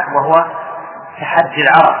مغزى وهو تحدي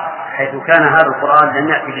العرب، حيث كان هذا القرآن لم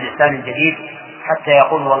يأتي بلسان جديد حتى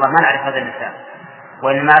يقول والله ما نعرف هذا اللسان،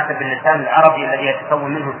 وإنما أتى باللسان العربي الذي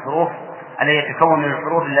يتكون منه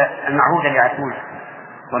الحروف المعهودة لعسولها،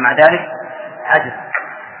 ومع ذلك عجز.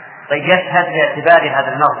 طيب يشهد باعتبار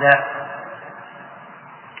هذا المغزى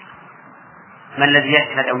ما الذي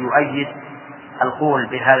يشهد أو يؤيد القول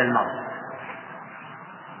بهذا المغزى؟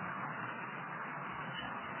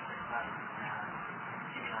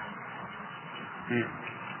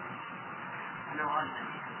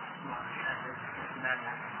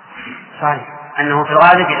 صحيح أنه في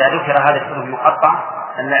الغالب إذا ذكر هذا الحروف المقطع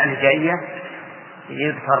الهجائية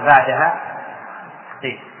يذكر بعدها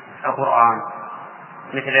القرآن،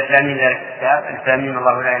 مثل الإسلامين ذلك الكتاب، الإسلامين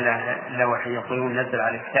الله لا إله إلا هو الحي القيوم نزل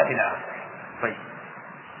على الكتاب إلى آخره. طيب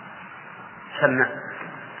سمع.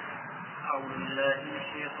 أعوذ بالله من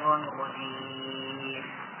الشيطان الرجيم.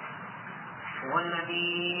 هو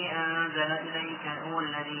الذي أنزل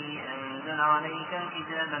عليك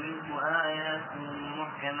الكتاب منه آيات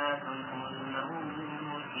محكمات هن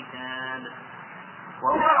أم الكتاب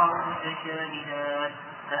وأخر متشابهات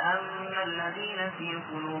فأما الذين في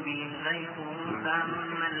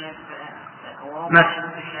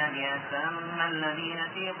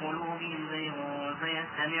قلوبهم زيغ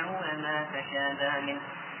فيتبعون ما تشابه منه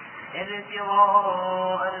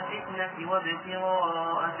ابتغاء الفتنة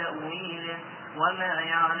وابتغاء تأويله وما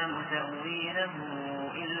يعلم تأويله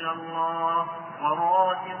إلا الله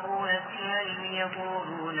والراسخون في العلم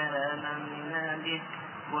يقولون آمنا به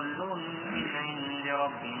كل من عند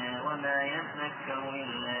ربنا وما يذكر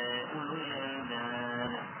إلا أولو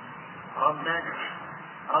الألباب.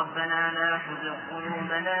 ربنا لا تزغ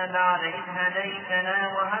قلوبنا بعد إذ هديتنا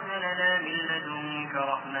وهب لنا من لدنك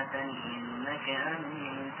رحمة إنك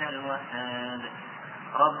أنت الوهاب.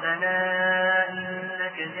 ربنا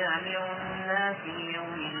إنك جامع الناس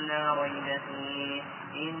يوم لا ريب فيه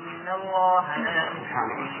إن الله لا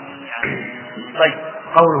يخلف الميعاد. طيب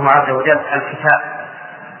قوله عز وجل الكتاب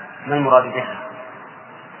ما المراد به؟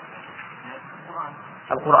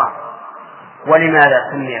 القرآن.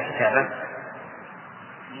 ولماذا سمي كتابا؟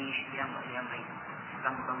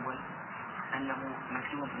 الأمر أنه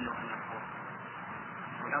مكتوب في اللوح المحفوظ،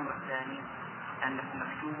 والأمر الثاني أنه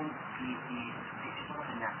مكتوب في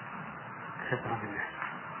صحف الناس.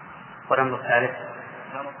 والأمر الثالث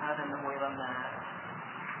أنه أيضا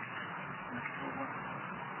مكتوب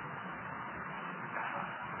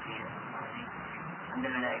عند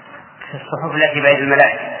الملائكة في الصحف التي بأيدي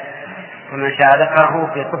الملائكة، ومن شاء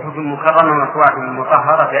ذكره في صحف مكرمة مرفوعة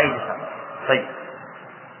مطهرة بأيدي السماء. طيب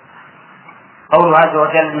قوله عز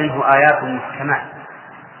وجل منه آيات محكمات،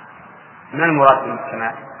 ما المراد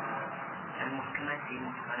بالمحكمات؟ المحكمات في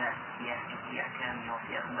المحكمات في أحكامها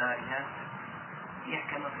وفي أخبارها في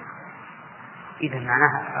أحكام الفقه. إذا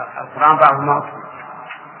معناها القرآن بعضه ما أصل.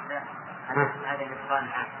 لا هذا الإتقان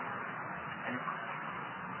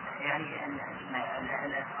يعني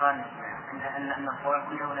الإتقان أن القرآن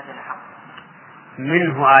كله نزل حق.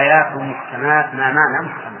 منه آيات محكمات، ما معنى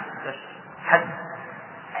محكمات؟ حد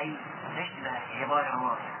أي الاشتباه ظاهر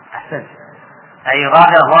واضح. أحسنت، أي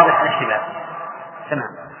ظاهر واضح الاشتباه.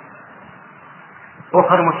 تمام.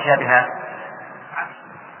 أخر متشابهات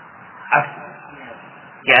عكس،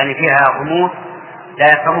 يعني فيها غموض لا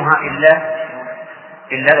يفهمها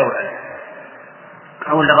إلا ذو العلم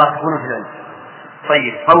أو الراسخون في العلم.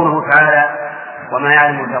 طيب قوله تعالى وما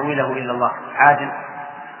يعلم تأويله إلا الله، عادل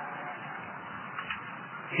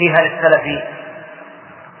فيها للسلف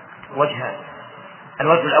وجهان: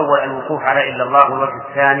 الوجه الأول الوقوف على إلا الله، والوجه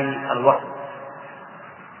الثاني الوصف،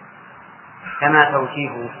 كما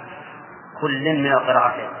توجيه كل من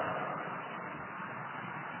القراءتين.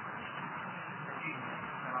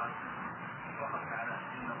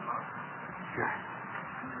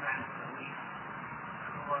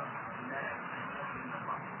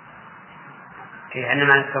 إيه أن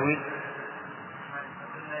معنى التأويل؟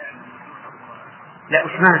 لا،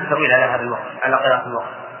 وش معنى التأويل على هذا الوقت، على قراءة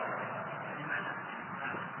الوقت؟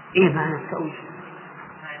 إيه معنى التأويل؟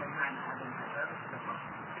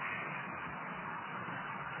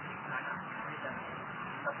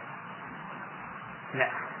 لا،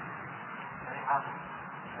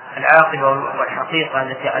 العاقبة والحقيقة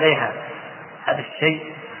التي عليها هذا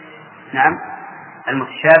الشيء، نعم،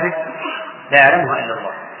 المتشابه لا يعلمها إلا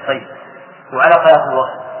الله. طيب، وعلى قراءة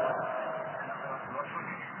الوقت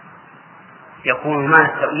يكون معنى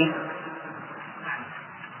التأويل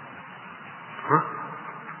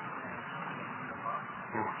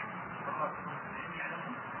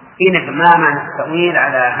إنك ما معنى التأويل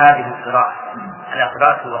على هذه القراءة، على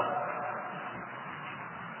قراءة الوقت؟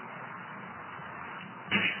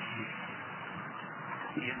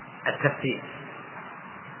 التفسير،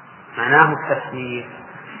 معناه التفسير،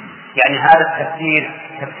 يعني هذا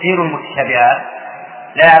التفسير تفسير المتشابهات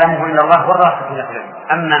لا يعلمه إلا الله والراسخون في العلم.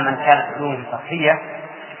 أما من كانت علومهم سطحية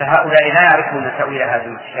فهؤلاء لا يعرفون تأويل هذا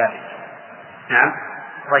المتشابه. نعم.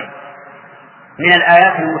 طيب، من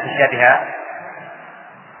الآيات المتشابهات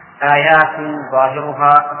آيات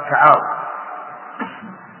ظاهرها التعارض،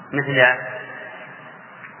 مثل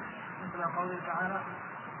قوله تعالى: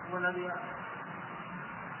 هو الذي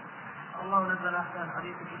الله نزل أحسن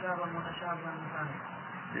الحديث كتابا متشابها مثاني.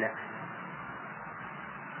 لا،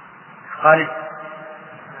 خالد،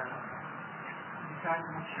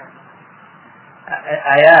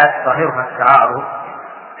 آيات ظاهرها التعارض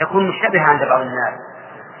تكون مشابهة عند بعض الناس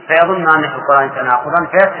فيظن أن في القرآن تناقضا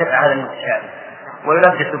فيتبع هذا المتشابه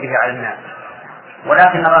ويلبس به على الناس،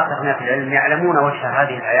 ولكن الراسخون في العلم يعلمون وجه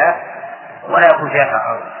هذه الآيات ولا يكون فيها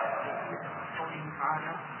تعارض. قوله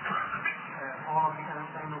تعالى: وربك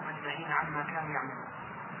نستعين أجمعين عما كانوا يعملون.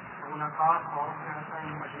 وهنا قال: وربك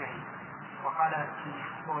نستعين أجمعين. وقال في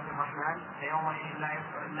سورة الرحمن: فيومئذ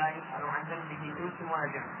لا يسأل عن ذنبه إنس ولا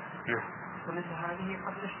جن. فمثل هذه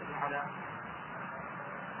قد تشتبه على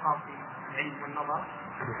خاص العلم والنظر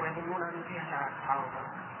ويظنون أن فيها تعارضا،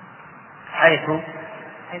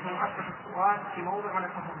 حيث يحقق السؤال في موضع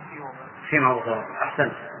ونفهم في موضع.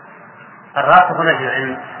 أحسنت. الراسخون في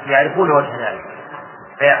العلم يعرفون وجه ذلك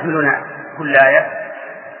فيحملون كل آية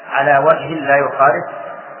على وجه لا يخالف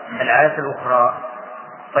الآية الأخرى.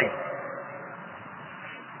 طيب،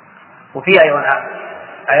 وفي أيضا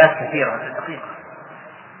آيات كثيرة في الحقيقة،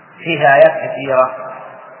 فيها آيات كثيرة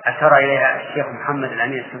أشار إليها الشيخ محمد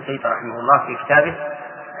الأمين الشنقيطي رحمه الله في كتابه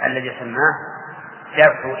الذي سماه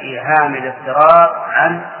دفع إيهام الاضطرار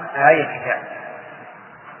عن آية الكتاب،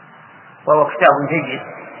 وهو كتاب جيد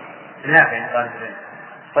نافع لطالب العلم.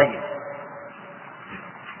 طيب،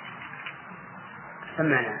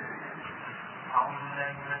 سمعنا. أعوذ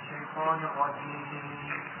بالله من الشيطان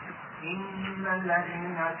الرجيم. إن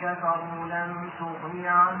الذين كفروا لن تغني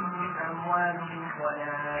عنهم أموالهم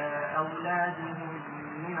ولا أولادهم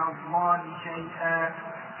من الله شيئا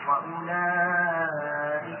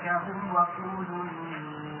وأولئك هم وقود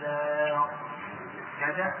النار.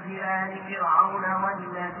 كدأب آل فرعون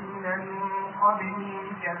والذين من قبلهم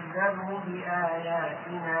كذبوا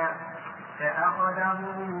بآياتنا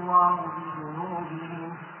فأخذهم الله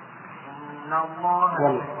بذنوبهم إن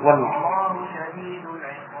الله شديد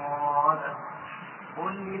العقاب.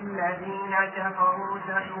 قل للذين كفروا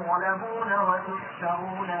ستغلبون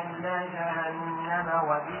وتحشرون إلى جهنم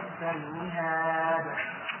وبئس المهاد.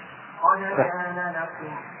 قد كان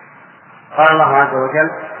لكم. قال الله عز وجل: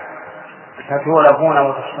 ستغلبون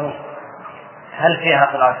وتحشرون. هل فيها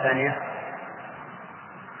قراءة ثانية؟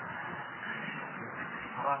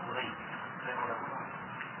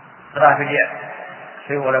 قراءة الياء،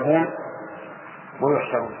 سيغلبون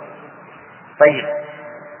ويحشرون. طيب،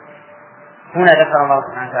 هنا ذكر الله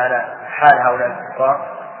سبحانه وتعالى حال هؤلاء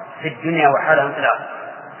الكفار في الدنيا وحالهم في الآخرة.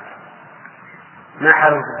 ما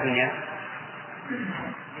حالهم في الدنيا؟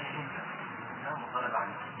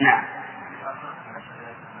 نعم،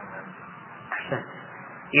 أحسن.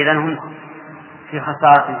 إذن هم في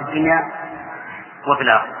خسارة في الدنيا وفي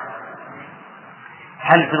الآخرة.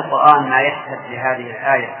 هل في القرآن ما يشهد لهذه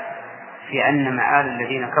الآية في أن مآل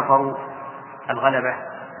الذين كفروا الغلبة؟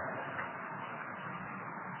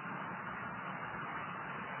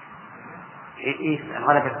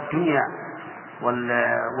 الغلبة في الدنيا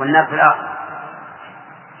والنار في الآخرة.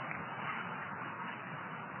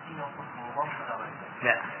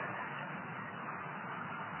 لا،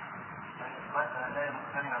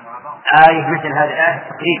 آية مثل هذه الآية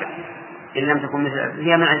تقريبا، إن لم تكن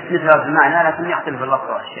هي مثل هذا المعنى لكن يختلف اللفظ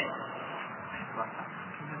والشيء.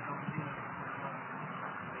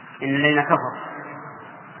 إن الذين كفروا.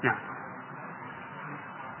 نعم،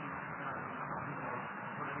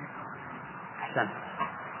 أحسن.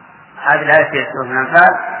 هذه الآية في سورة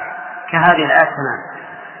الأنفال كهذه الآية تماما.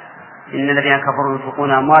 إن الذين كفروا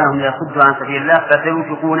ينفقون أموالهم ليصدوا عن سبيل الله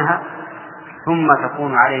فسينفقونها ثم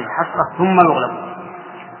تكون عليهم حسرة ثم يغلبون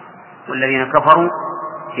والذين كفروا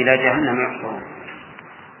إلى جهنم يحشرون.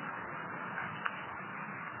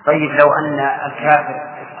 طيب لو أن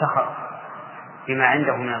الكافر افتخر بما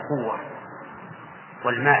عنده من القوة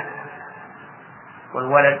والمال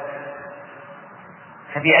والولد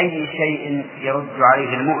فبأي شيء يرد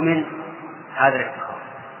عليه المؤمن هذا الافتخار؟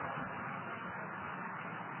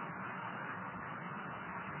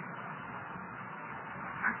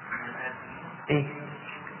 إيه؟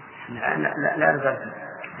 لا أرزل.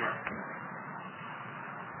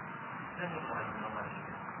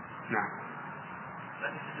 نعم.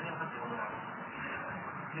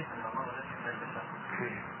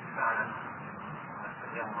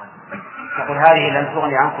 تقول هذه لن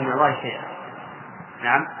تغني عنكم من الله شيئا.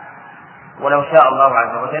 نعم. ولو شاء الله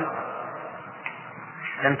عز وجل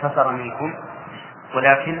لانتصر منكم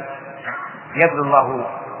ولكن يبلو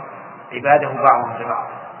الله عباده بعضهم ببعض.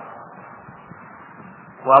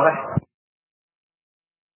 واضح؟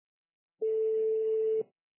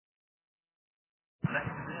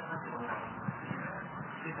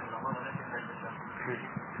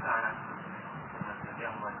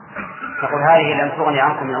 تقول هذه لن تغني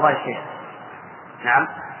عنكم من الله شيئا. نعم.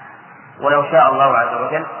 ولو شاء الله عز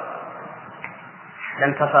وجل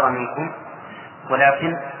لانتصر منكم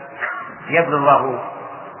ولكن يبلو الله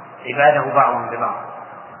عباده بعضهم ببعض.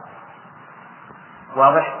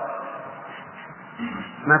 واضح؟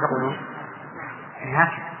 ما تقولون؟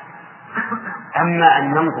 هكذا. أما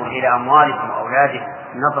أن ننظر إلى أموالهم وأولادهم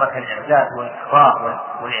نظرة الإعزاز والإكرام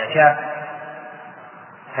والإعجاب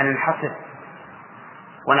فننحصر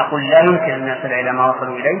ونقول لا يمكن أن نصل إلى ما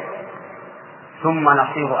وصلوا إليه ثم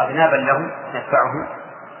نصير أذنابا لهم نتبعهم،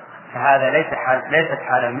 فهذا ليست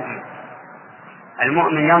حال المؤمن.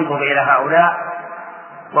 المؤمن ينظر إلى هؤلاء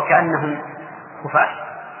وكأنهم كفاة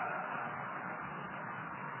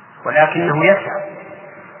ولكنه يسعى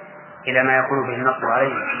إلى ما يكون به النصر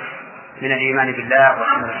عليه من الإيمان بالله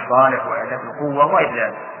والعمل الصالح وإعداد القوة وغير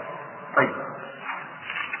ذلك. طيب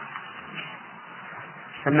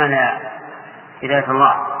سمعنا هداية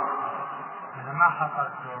الله. أنا ما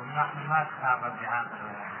حصلت نحن ما تحابب بهذا.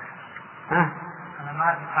 أنا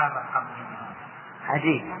ما تحابب قبل.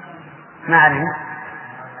 عجيب. ما عليه.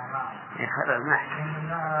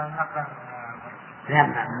 لا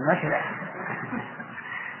ما شاء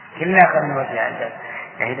كلنا قرن وجه عجل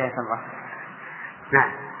يا هداية الله.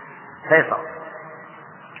 نعم فيصل.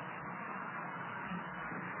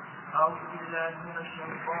 أعوذ بالله من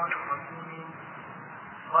الشيطان الرجيم.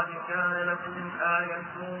 قد كان لكم آية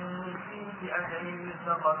في فئتين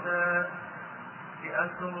التقتا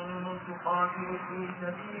فئة تقاتل في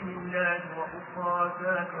سبيل الله وأخرى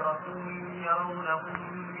كافرة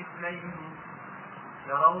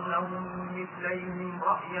يرونهم مثليهم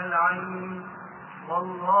رأي العين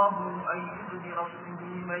والله يؤيد برسله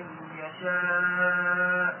من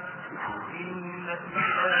يشاء إن في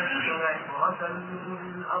ذلك لعبرة لأولي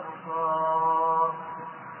الأبصار.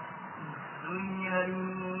 زين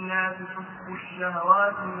للناس حب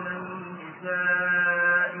الشهوات من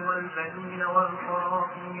النساء والبنين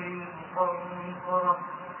والقناطير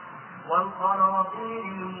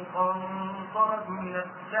المقنطرة من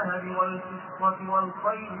الذهب والفضة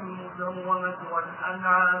والخيل المسومة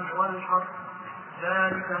والأنعام والحرث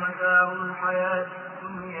ذلك متاع الحياة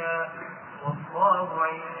الدنيا والله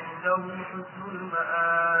عنده حسن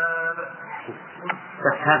المآب.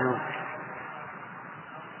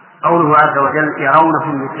 قوله عز وجل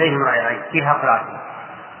يرونهم مثليهم رأي العين فيها قراءة.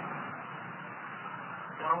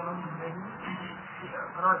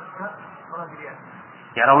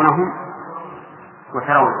 يرونهم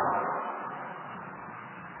وترون.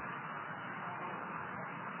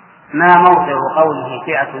 ما موضع قوله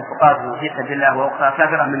فئة تقاتل في سبيل الله وأخرى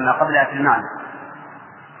كافرة مما قبلها في المعنى؟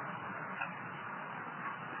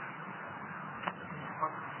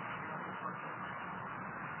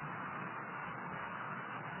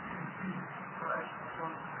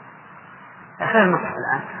 أخير المصحف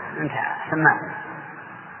الآن أنت سمعنا.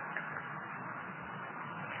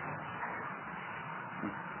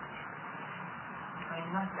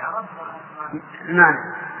 نعم.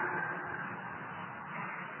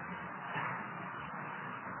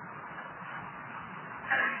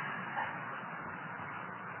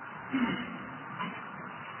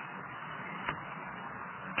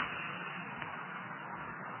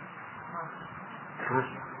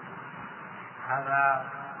 هذا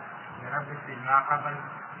يربط ما قبل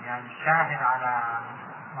يعني الشاهد على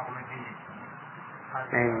مغلوبية.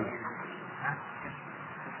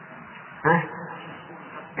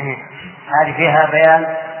 هذه فيها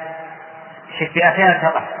بيان فئتين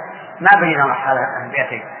التقى، ما بين مرحلة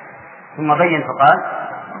الفئتين ثم بين فقال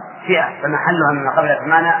فئة فمحلها من قبل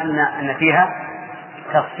بمعنى أن فيها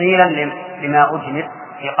تفصيلا لما أجمل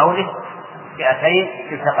في قوله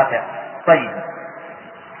فئتين التقتا. طيب،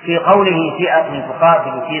 في قوله فئة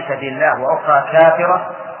تقاتل في سبيل الله وأخرى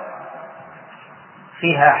كافرة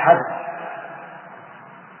فيها حذف،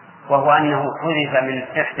 وهو أنه حذف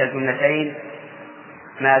من إحدى الجملتين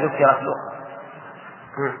ما ذكر في الأخرى.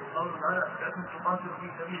 تقاتل في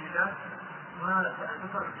سبيل الله ما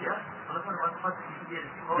ذكر فئة ولكن تقاتل في سبيل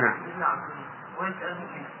الله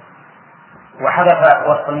وحذف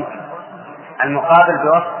وصف المقابل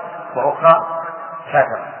بوصف وأخرى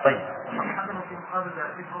كافرة. طيب،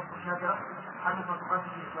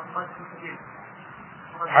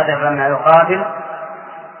 حذف ما يقابل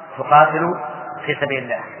تقاتل في سبيل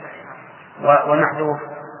الله والمحذوف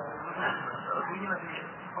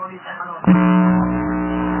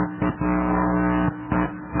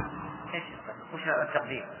وش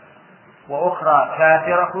التقدير؟ وأخرى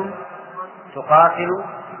كافرة تقاتل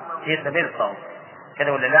في سبيل الطاغوت،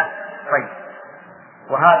 كذا ولا لا؟ طيب،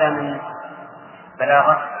 وهذا من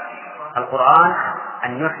بلاغة القرآن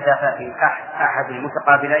أن يحذف في أحد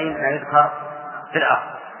المتقابلين ما يذكر في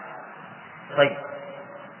الآخر. طيب،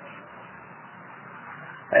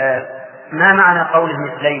 ما معنى قوله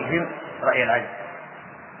مثليهم رأي العين؟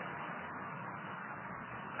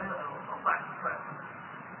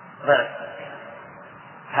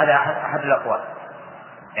 هذا أحد الأقوال،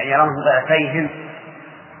 يعني يرونه ضعفيهم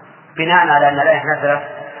بناء على أن الآية نزلت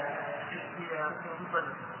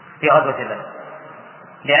في غزوة بدر،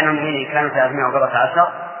 لأن المؤمنين كانوا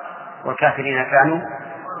 314 والكافرين كانوا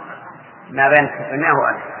ما بين 900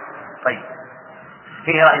 و1000. طيب،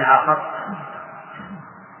 فيه رأي آخر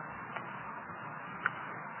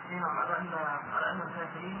على أن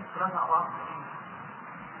الكافرين ثلاثة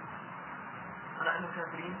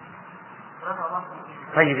أضعاف.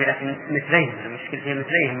 طيب، لكن مثليهم المشكلة في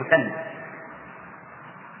مثليهم مثنى.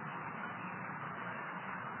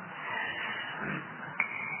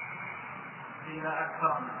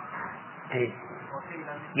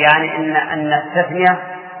 يعني أن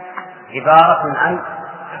التثنية عبارة عن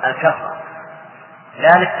الكثرة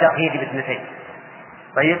لا للتقييد باثنتين.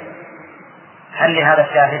 طيب، هل لهذا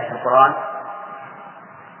شاهد في القرآن؟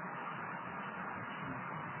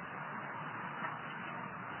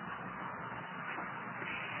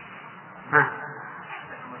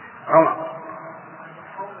 عمر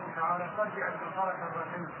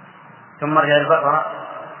ثم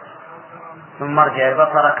ارجع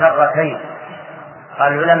البصر كرتين.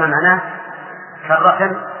 قال العلماء معناه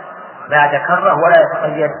كرة بعد كرة ولا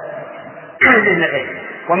يتقيد بالنتين.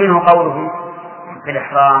 ومنه قوله في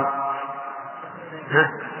الإحرام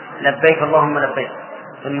لبيك اللهم لبيك،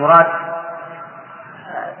 المراد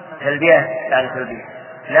تلبية بعد تلبية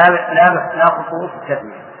لا خطوط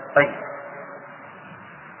التلبية. طيب،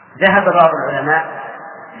 ذهب بعض العلماء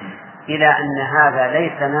إلى أن هذا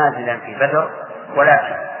ليس نازلا في بدر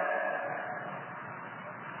ولكن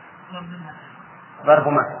ضرب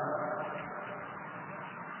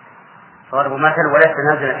مثل وليس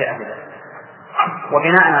نازلا في أهل بدر.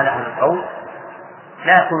 وبناء على هذا القول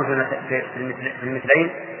لا يكون في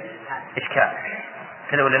المثلين إشكال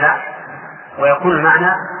كذا ولا لا، ويكون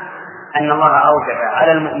المعنى أن الله أوجب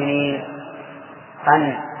على المؤمنين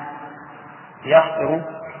أن يصبروا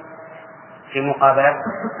في مقابلة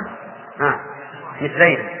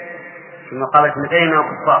مثلين، في مقابلة مثلين من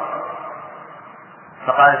الكفار.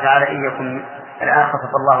 فقال تعالى إن يكن الآن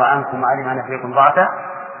خفف الله عنكم وعلم أن فيكم ضعفا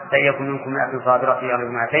فإن يكن منكم 100 صابرة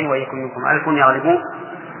يغلبوا 200 وإن يكن منكم 1000 يغلبوا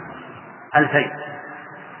 2000.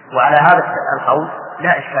 وعلى هذا القول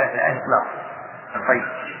لا إشكال في الآية إطلاقا. طيب،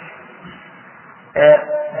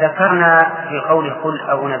 ذكرنا في قوله قل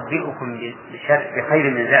أنبئكم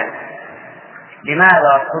بخير من ذلك،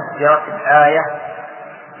 لماذا قدرت الآية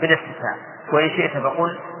بالاستفهام؟ وإن شئت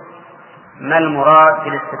فقل ما المراد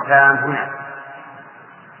بالاستفهام هنا؟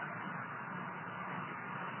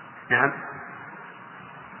 نعم،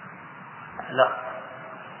 لا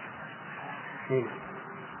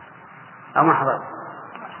أو محضر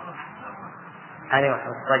عليه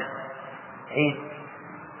وحفظ. طيب،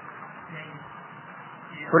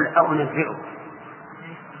 قل أنبئكم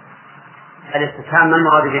الاستفهام ما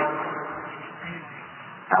المراد به؟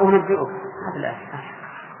 أنبئكم هذا الآية.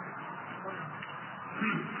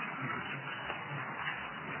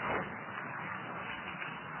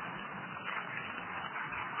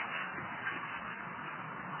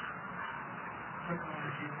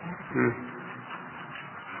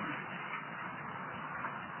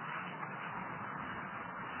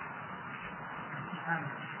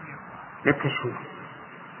 للتشويق.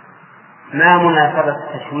 ما مناسبة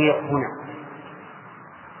التشويق هنا؟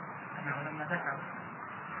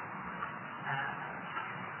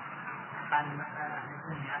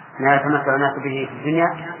 ما يتمتع الناس به في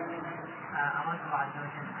الدنيا.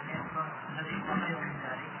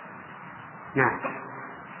 نعم.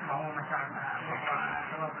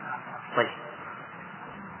 طيب،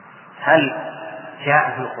 هل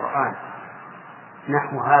جاء في القرآن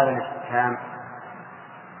نحو هذا الاستفهام؟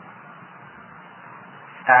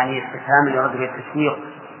 يعني استفهام يرد به التشويق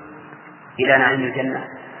إلى نعيم الجنة.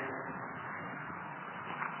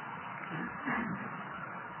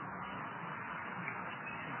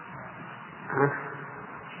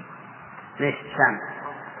 ليش سامع؟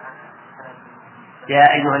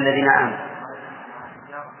 يا أيها الذين آمنوا.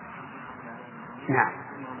 نعم.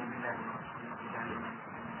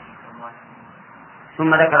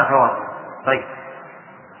 ثم ذكر فوائد. طيب،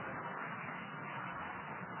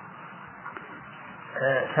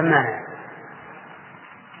 سمعنا.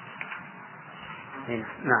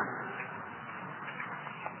 نعم.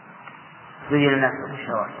 زين الناس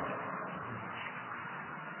بالشهوات.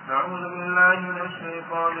 أعوذ بالله من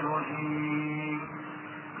الشيطان الرجيم.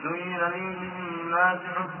 زين للناس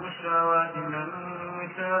حب الشهوات من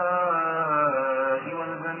النساء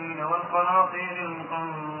والبنين والقناطير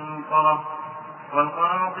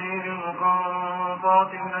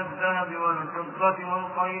المقنطرة من الذهب والفضة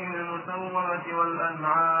والخيل المسومة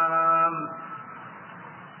والأنعام.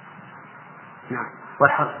 نعم.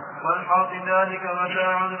 والحرث ذلك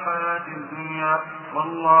متاع الحياة الدنيا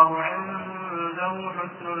والله عنده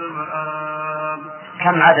حسن المآب.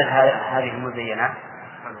 كم عدد هذه المزينات؟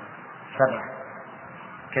 7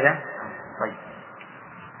 كذا. طيب،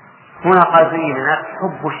 هنا قال زين لنا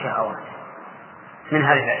حب الشهوات من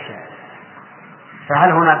هذه الأشياء،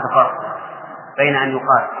 فهل هناك فرق بين أن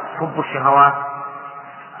يقال حب الشهوات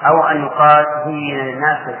أو أن يقال زين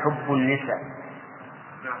للناس حب النساء؟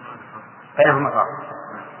 بينهما فرق.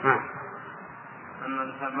 أن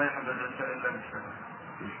الإنسان ما يحب الأشياء إلا بالشهوة،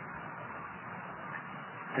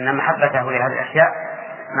 أن محبته لهذه الأشياء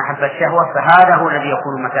محبة الشهوة، فهذا هو الذي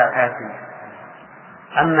يكون متاع الحياة الدنيا.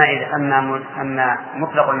 أما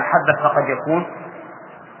مطلق المحبة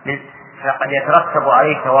فقد يترتب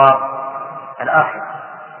عليه ثواب الآخرة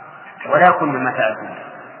ولا يكون من متاع الدنيا.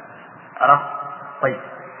 عرفت؟ طيب،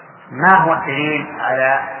 ما هو الدليل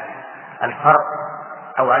على الفرق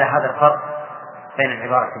أو على هذا الفرق بين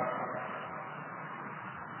العبارتين؟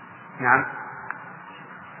 نعم.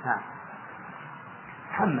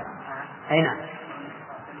 محمد أين؟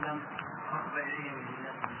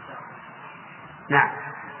 نعم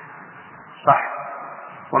صح.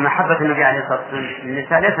 ومحبة النبي عليه الصلاة والسلام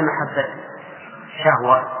للنساء ليس محبة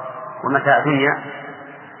شهوة ومتاع دنيا،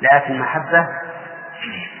 لكن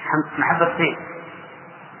محبة شيء.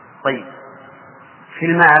 طيب، في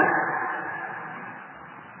المال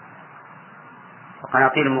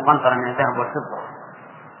وقناطير المقنطرة من الذهب والفضة،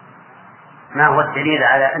 ما هو الدليل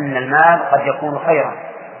على أن المال قد يكون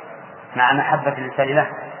خيرا مع محبة الإنسان له؟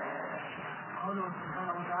 قوله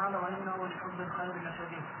سبحانه وتعالى وإنه لحب الخير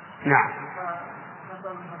لشديد. نعم.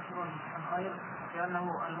 فنسأل المفسرون الخير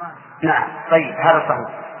لأنه المال. نعم. طيب، هذا صحيح،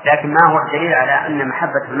 لكن ما هو الدليل على أن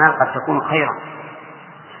محبة المال قد تكون خيرا؟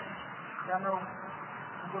 لأنه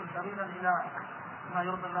يقول سبيلا إلى ما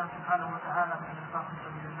يرضي الله سبحانه وتعالى من الإنفاق في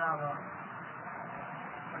سبيل الله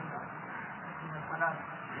ومن الصلاة.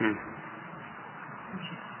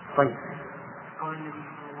 طيب. قول النبي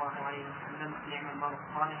صلى الله عليه وسلم نعم المال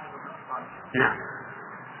الصالح والصالح. نعم.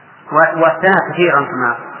 والثناء كثيرا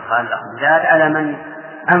كما قال الأخ زاد على من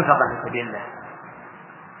أنفق في سبيل الله.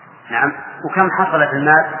 نعم. وكم حصل في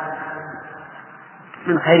المال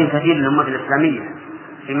من خير كثير للأمة الإسلامية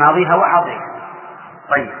في ماضيها وحاضرها.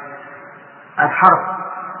 طيب، الحرب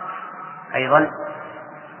أيضا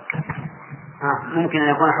ممكن أن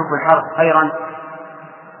يكون حب الحرب خيرا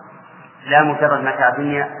لا مجرد متاع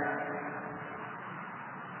دنيا.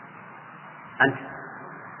 أنت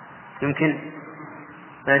يمكن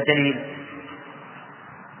الدليل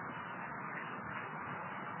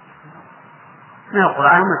من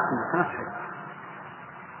القرآن والسنة نفسه،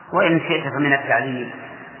 وإن شئت فمن التعليم.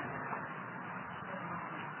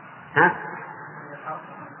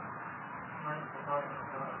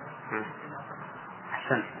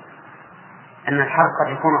 أحسن. أن الحرب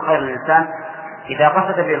قد يكون خير للإنسان إذا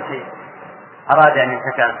قصد به الخير، أراد أن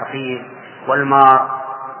ينتفع الفقير والمار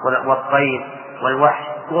والطير والوحش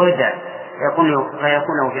وغير فيكون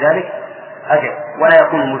له بذلك أجر ولا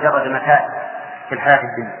يكون مجرد متاع في الحياة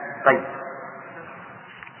الدنيا. طيب.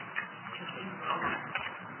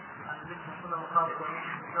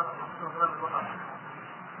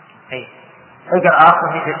 اقرأ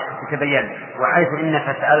آخر تتبين لك. وحيث إنك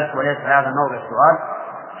سألت وليس هذا موضع السؤال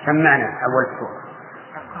سمعنا أول السورة.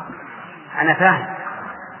 أنا فاهم،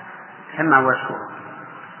 سمع أول السورة.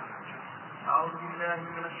 أعوذ بالله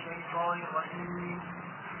من الشيطان الرجيم.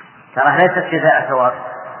 ترى ليست جزاء ثواب،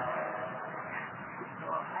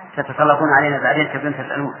 تتطلقون علينا بعدين تبين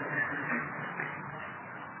تسألون،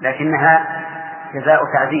 لكنها جزاء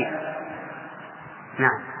تعذيب.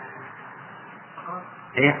 نعم.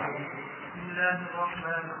 إيه؟ بسم الله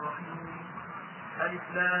الرحمن الرحيم. ألف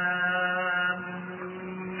لام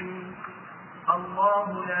ميم.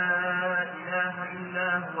 الله لا إله إلا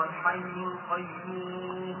هو الحي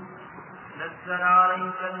القيوم نزل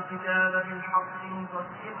عليك الكتاب بالحق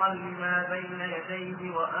مصدقا لما بين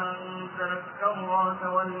يديه وأنزل التوراة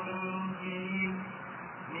والإنجيل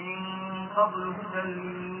من قبل هدى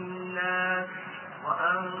للناس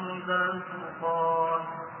وأنزل الفرقان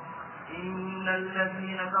إن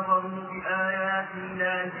الذين كفروا بآيات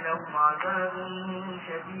الله لهم عذاب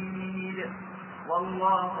شديد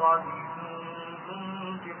والله عزيز ذو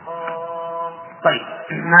انتقام. طيب،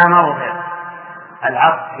 ما موضع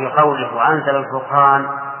العطف في قوله وأنزل الفرقان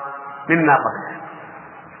مما قبله،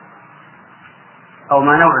 أو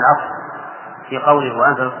ما نوع العطف في قوله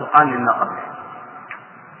وأنزل الفرقان مما قبله؟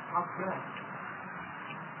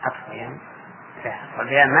 عطف بيان.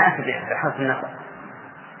 والبيان ما يأتي بحسب النص.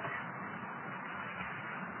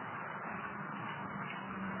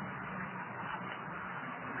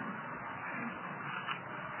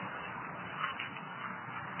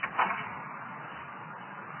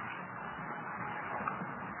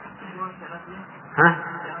 ها؟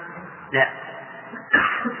 لا.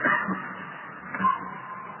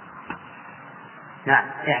 نعم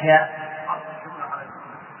يحيى.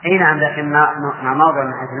 اي نعم، لكن ما موضع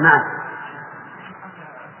من حيث المعنى،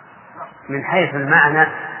 من حيث المعنى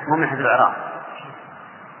مو من حيث الإعراب.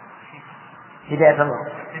 هداية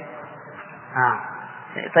الله.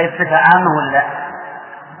 طيب صفة عامة ولا لا؟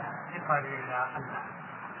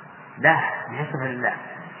 لا، من صفة لله.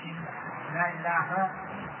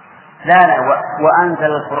 لا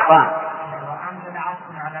وأنزل الفرقان. وأنزل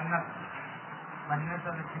عطف على النفس والنزل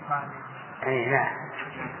الاتفاق. اي لا.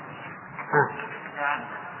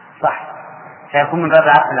 صح، سيكون من باب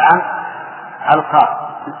عطف العام الخاص،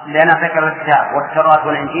 لأن ذكر الكتاب والتوراة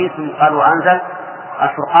والإنجيل ثم قال وأنزل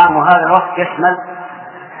الفرقان، وهذا الوصف يشمل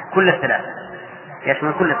كل الثلاث،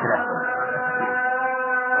 يشمل كل الثلاث.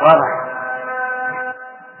 واضح؟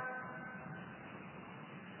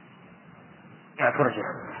 يا ترجع.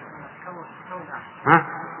 ها؟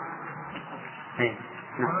 إيه.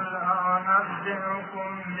 قل أنبئكم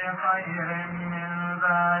بخير من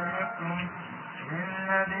ذلكم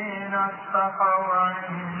للذين اتقوا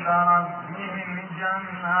عند ربهم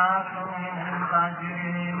جنات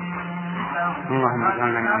تجري من تحتها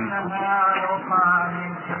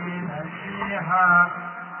الأنهار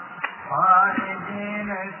خالدين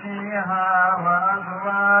فيها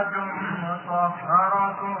وأزواج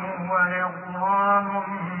مطهرة ورضوان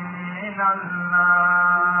من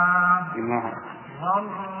الله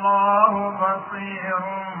والله بصير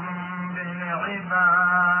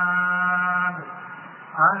بالعباد.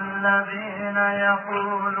 الذين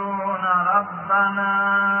يقولون ربنا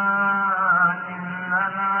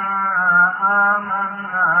إننا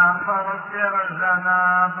آمنا فاغفر لنا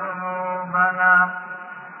ذنوبنا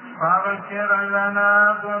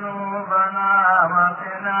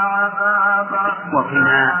وقنا عذاب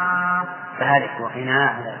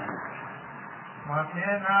النار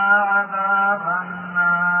وقنا عذاب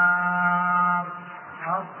النار.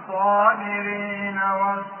 الصابرين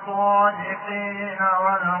والصادقين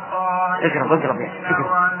والقانتين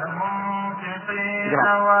والمنفقين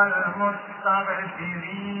والمستغفرين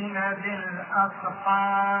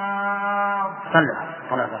بالأسحار.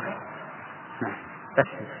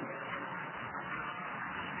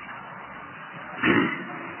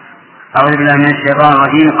 أعوذ بالله من الشيطان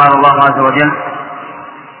الرجيم. قال الله عز وجل: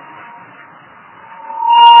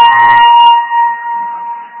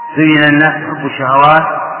 زين الناس حب الشهوات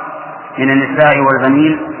من النساء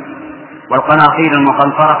والبنين والقناطير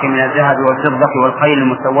المقنطرة من الذهب والفضة والخيل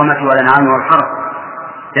المسومة والأنعام والحرث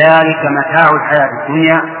ذلك متاع الحياة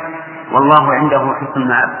الدنيا والله عنده حسن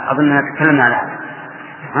المآب. أظننا تكلمنا على هذا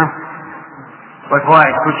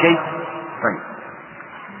والفوائد كل شيء. طيب،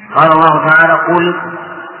 قال الله تعالى: قل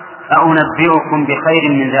أنبئكم بخير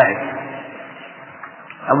من ذلك.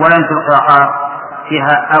 أولا في القراءة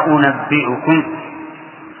فيها أنبئكم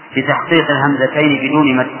بتحقيق الهمزتين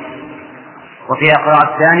بدون مد، وفيها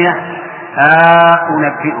قراءة ثانية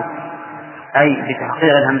أنبئكم أي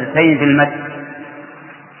بتحقيق الهمزتين بالمد.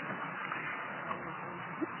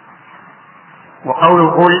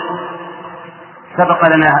 وقوله قل سبق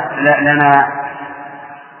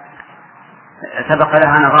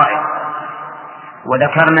لها نظائر،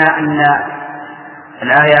 وذكرنا أن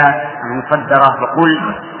الآيات المقدرة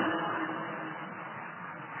وقل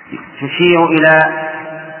تشير إلى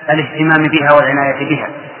الاهتمام بها والعناية بها،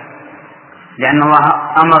 لأن الله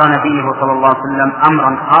أمر نبيه صلى الله عليه وسلم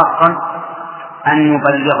أمرا خاصا أن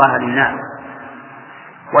يبلغها للناس،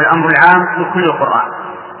 والأمر العام لكل القرآن.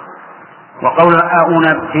 وقول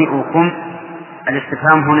أنبئكم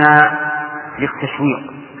الاستفهام هنا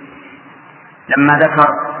للتشويق، لما ذكر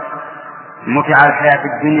متع الحياة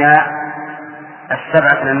الدنيا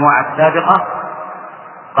السبعة الأنواع السابقة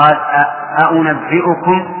قال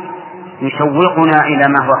أنبئكم يشوقنا إلى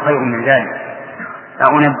ما هو خير من ذلك،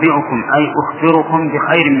 أنبئكم أي أخبركم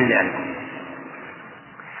بخير من ذلك.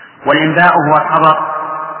 والإنباء هو الخبر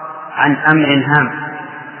عن أمر هام،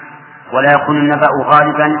 ولا يكون النبأ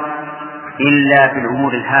غالبا إلا في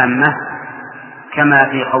الأمور الهامة، كما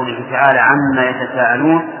في قوله تعالى عما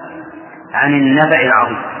يتساءلون عن النبأ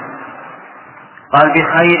العظيم. قال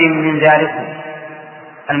بخير من ذلك،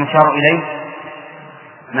 المشار إليه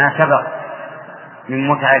ما سبق من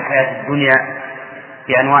متع الحياة الدنيا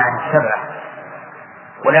بأنواعها السبعة،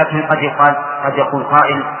 ولكن قد يقول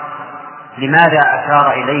قائل لماذا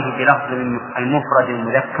أشار إليه بلفظ المفرد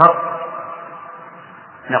المذكر؟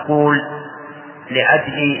 نقول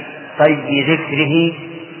لأجل طي ذكره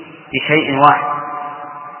بشيء واحد،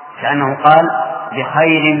 كأنه قال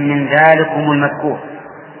بخير من ذلكم المذكور،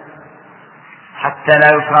 حتى لا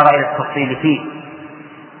يشار إلى التفصيل فيه،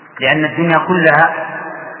 لأن الدنيا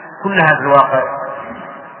كلها في الواقع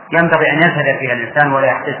ينبغي أن يزهد فيها الإنسان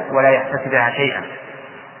ولا يحتسبها شيئا.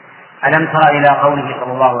 ألم تر إلى قوله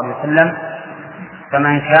صلى الله عليه وسلم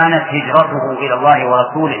فمن كانت هجرته إلى الله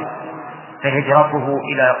ورسوله فهجرته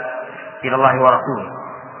إلى الله ورسوله،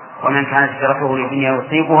 ومن كانت هجرته لدنيا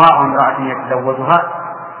يصيبها أو امرأة يتزوجها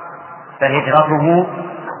فهجرته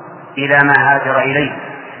إلى ما هاجر إليه،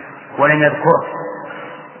 ولم يذكره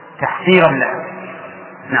تحذيرا له.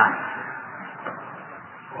 نعم.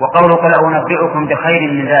 وقوله قل أنبئكم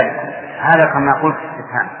بخير من ذلك، هذا كما قلت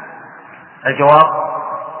استفهام. الجواب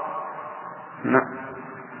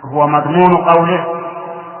هو مضمون قوله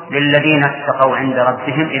للذين اتقوا عند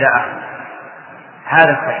ربهم إلى آخر،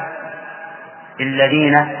 هذا الخير.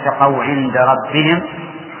 الذين اتقوا عند ربهم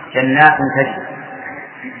جنات تجري،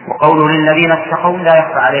 وقوله للذين اتقوا لا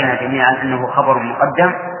يخفى علينا جميعا أنه خبر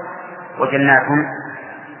مقدم، وجنات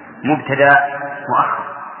مبتدأ مؤخر،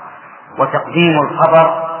 وتقديم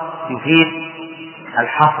الخبر يفيد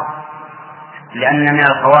الحصر، لأن من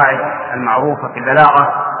القواعد المعروفة في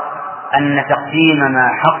البلاغة أن تقديم ما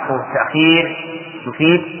حقه التأخير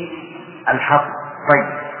يفيد الحصر.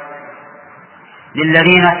 طيب،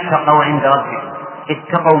 للذين اتقوا عند ربهم،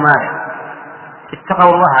 اتقوا ماذا؟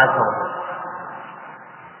 اتقوا الله عز وجل،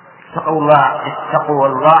 اتقوا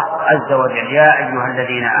الله عز وجل، يا أيها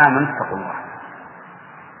الذين آمنوا اتقوا الله.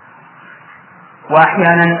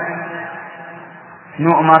 وأحيانا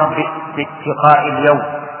نؤمر باتقاء اليوم،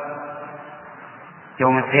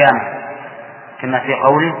 يوم القيامة، كما في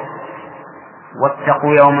قوله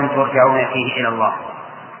واتقوا يوما ترجعون فيه إلى الله.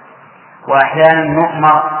 وأحيانا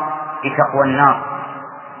نؤمر بتقوى النار،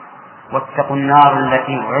 واتقوا النار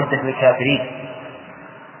التي أعدت للكافرين.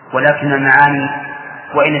 ولكن المعاني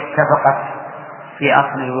وإن اتفقت في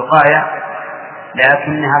أصل الوقاية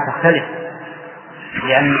لكنها تختلف،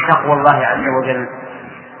 لأن تقوى الله عز وجل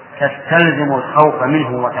تستلزم الخوف منه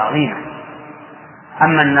وتعظيمه،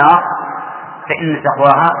 أما النار فإن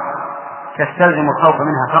تقواها تستلزم الخوف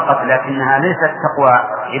منها فقط، لكنها ليست تقوى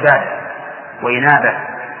عبادة وإنابة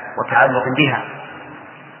وتعلق بها،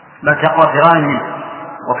 بل تقوى فرار منه.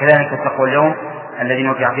 وكذلك تقوى اليوم الذي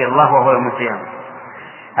نرجع فيه الله وهو يوم القيامة.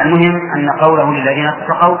 المهم أن قوله للذين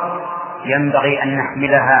اتقوا ينبغي أن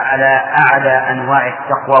نحملها على أعلى أنواع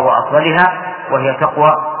التقوى وأفضلها، وهي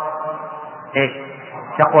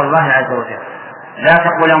تقوى الله عز وجل، لا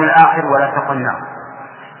تقوى اليوم الآخر ولا تقوى النار،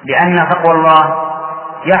 لأن تقوى الله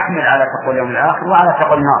يحمل على تقوى اليوم الآخر وعلى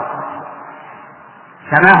تقوى النار.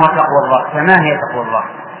 فما هو تقوى الله؟ فما هي تقوى الله؟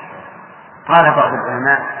 قال بعض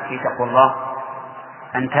العلماء في تقوى الله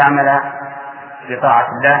أن تعمل بطاعة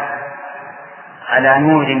الله على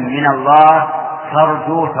نور من الله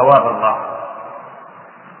ترجو ثواب الله،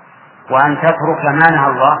 وأن تترك ما نهى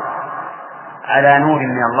الله على نور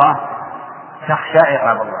من الله تخشى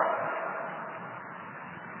عقاب الله.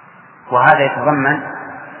 وهذا يتضمن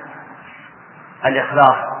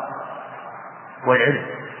الإخلاص والعلم.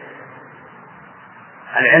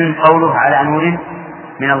 العلم قوله على نور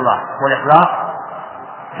من الله، والإخلاص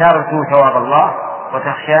ترجو ثواب الله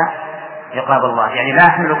وتخشى عقاب الله، يعني لا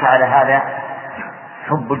أحملك على هذا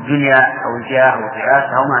حب الدنيا أو الجاه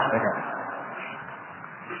والرئاسة أو ما أشبه ذلك.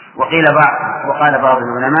 وقال بعض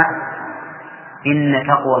العلماء إن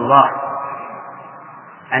تقوى الله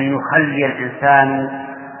أن يخلي الإنسان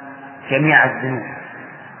جميع الذنوب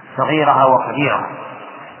صغيرها وكبيرها.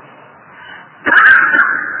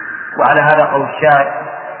 وعلى هذا قول الشاعر: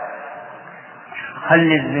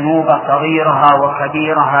 خل الذنوب صغيرها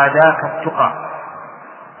وكبيرها ذاك التقى،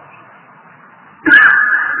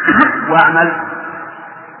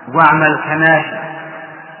 واعمل كماشي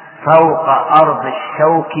فوق أرض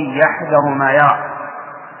الشوك يحذر ما يرى،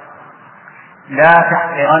 لا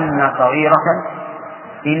تحقرن صغيرة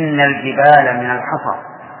إن الجبال من الحصى.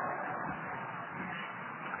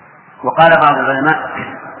 وقال بعض العلماء: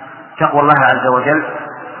 تقوى الله عز وجل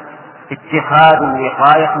اتخاذ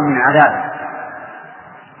وقاية من عذابه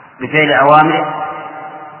بفعل أوامره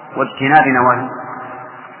واجتناب نواهيه،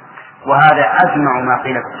 وهذا أجمع ما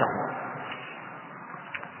قيل في التقوى،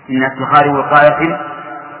 إن اتخاذ وقاية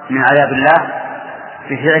من عذاب الله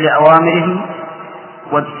بفعل أوامره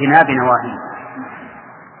واجتناب نواهيه.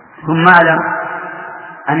 ثم اعلم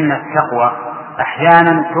أن التقوى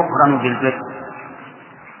أحيانا تقرن بالبر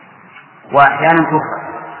وأحيانا تفرق،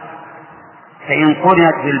 فإن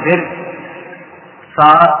قرنت بالبر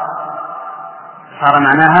صار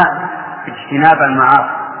معناها اجتناب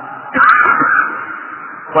المعاصي،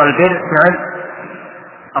 والبر فعل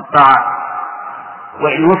الطاعات،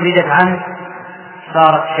 وإن وفردت عنه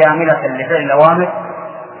صارت شاملة لفعل الأوامر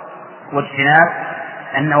واجتناب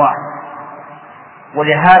النواهي.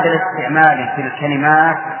 ولهذا الاستعمال في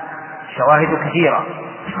الكلمات شواهد كثيرة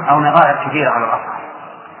أو نظائر كثيرة على الأصل،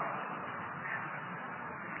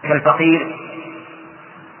 كالفقير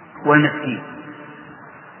والمسكين.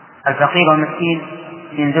 الفقير والمسكين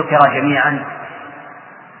إن ذكر جميعا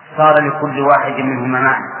صار لكل واحد منهما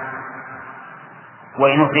معنى،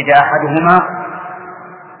 وإن أفرد أحدهما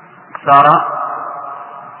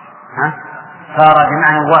صار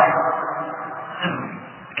بمعنى واحد.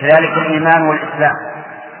 كذلك الإيمان والإسلام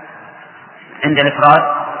عند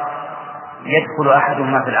الإفراد يدخل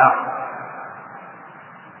أحدهما في الآخر،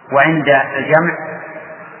 وعند الجمع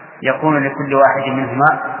يكون لكل واحد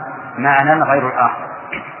منهما معنى غير الآخر.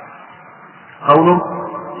 قوله: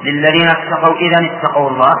 للذين اتقوا إذن اتقوا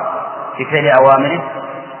الله بفعل أوامره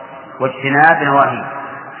واجتناب نواهيه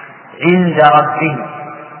عند ربهم.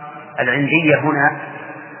 العندية هنا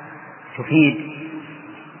تفيد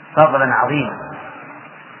فضلا عظيما،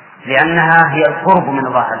 لأنها هي القرب من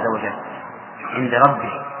الله عز وجل عند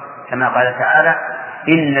ربه، كما قال تعالى: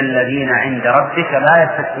 إن الذين عند ربك لا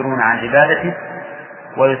يستكبرون عن عبادته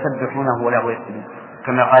ويسبحونه وله يسجدون،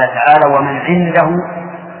 كما قال تعالى: ومن عنده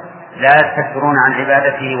لا يستكبرون عن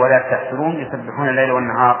عبادته ولا يستكبرون يسبحون الليل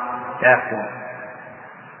والنهار لا يكفرون.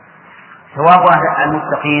 ثواب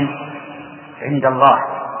المتقين عند الله،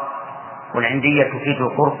 والعندية تفيد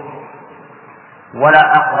القرب،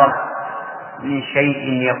 ولا أقرب من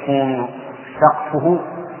شيء يكون سقفه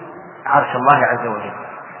عرش الله عز وجل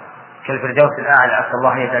كالفردوس الأعلى، أسأل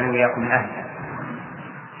الله يجعلني وإياكم من أهلها.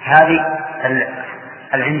 هذه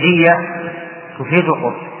العندية تفيد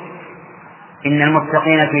القرب. إن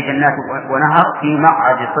المتقين في جنات ونهر في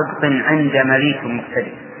مقعد صدق عند مليك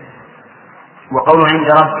مقتدر. وقوله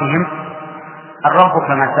عند ربهم، الرب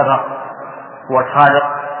كما سبق هو الخالق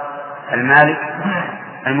المالك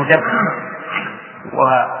المدبر.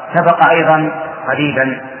 وسبق أيضا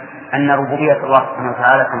قريبا أن ربوبية الله سبحانه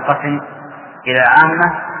وتعالى تنقسم إلى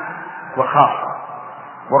عامة وخاصة،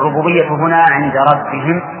 والربوبية هنا عند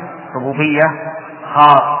ربهم ربوبية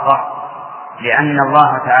خاصة، لأن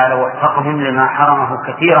الله تعالى وفقهم لما حرمه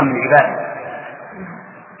كثيرا من عباده.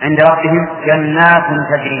 عند ربهم جنات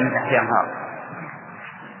تجري من تحتها الأنهار،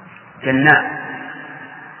 جنات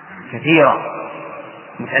كثيرة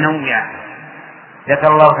متنوعة. ذكر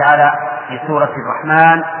الله تعالى في سورة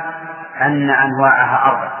الرحمن أن أنواعها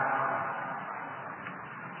 4،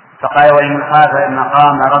 فقال: ولمن خاف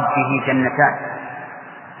مقام ربه جنتان،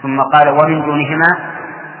 ثم قال: ومن دونهما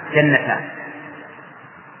جنتان.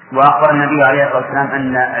 وأخبر النبي عليه الصلاة والسلام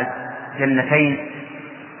أن جنتين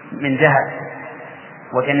من ذهب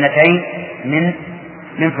وجنتين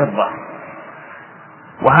من فضة،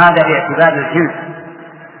 وهذا باعتبار الجنس.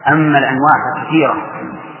 أما الأنواع كثيرة،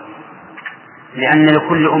 لأن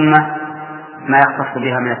لكل أمة ما يختص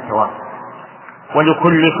بها من الثواب،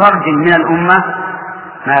 ولكل فرد من الأمة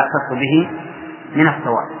ما يختص به من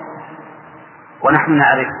الثواب. ونحن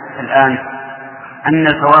نعرف الآن أن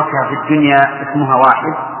الفواكه في الدنيا اسمها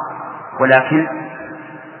واحد ولكن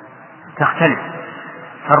تختلف.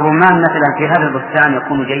 فالرمان مثلا في هذا البستان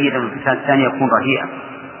يكون جيدا وفي البستان الثاني يكون رديئا،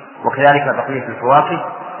 وكذلك بقية الفواكه.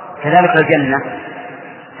 كذلك الجنة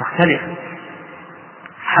تختلف،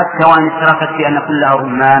 حتى وإن اشتركت في أن كلها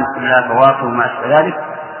رمان كلها فواكه وما أشبه ذلك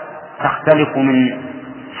تختلف من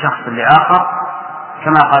شخص لآخر،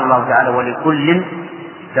 كما قال الله تعالى ولكل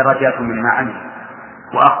درجات مما عمل.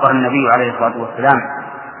 وأخبر النبي عليه الصلاة والسلام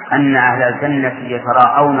أن أهل الجنة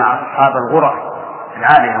يتراءون أصحاب الغرف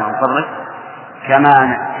العالية والمفرش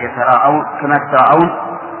كما يتراءون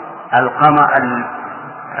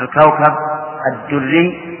الكوكب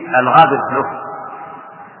الدري الغابر في الأفق،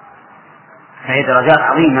 فهي درجات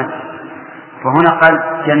عظيمة. فهنا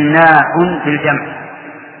قال جنات بالجمع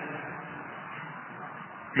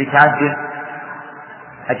لتعدد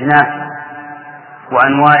أجناس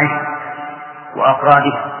وأنواعه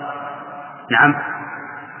وأفراده. نعم.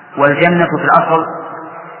 والجنة في الأصل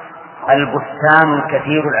البستان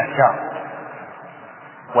الكثير الأشجار،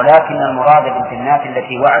 ولكن المراد بالجنات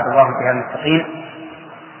التي وعد الله بها المتقين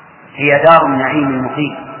هي دار النعيم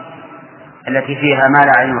المقيم التي فيها ما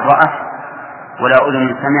لا عين رأت ولا أذن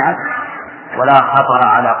سمعت ولا خطر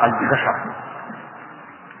على قلب بشر.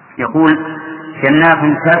 يقول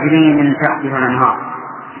جنات تجري من تحتها الأنهار،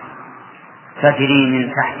 تجري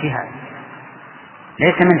من تحتها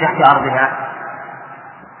ليس من تحت أرضها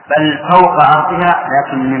بل فوق أرضها،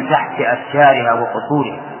 لكن من تحت أشجارها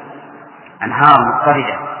وقصورها أنهار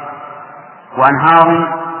مضطردة، وأنهار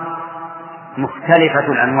مختلفة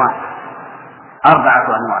الأنواع 4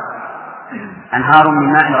 أنواع: أنهار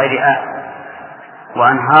من ماء غير آسن،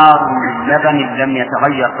 وأنهار من لبن لم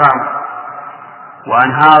يتغير طعمه،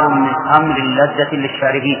 وأنهار من خمر لذة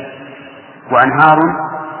للشاربين، وأنهار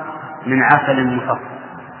من عسل مصفى.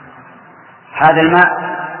 هذا الماء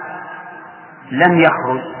لم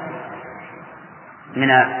يخرج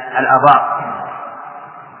من الآبار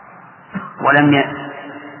ولم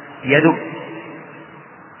يذب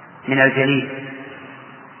من الجليد،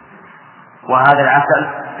 وهذا العسل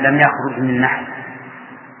لم يخرج من النحل،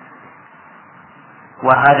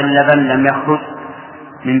 وهذا اللبن لم يخرج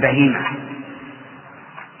من بهيمة،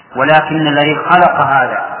 ولكن الذي خلق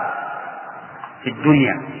هذا في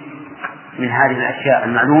الدنيا من هذه الأشياء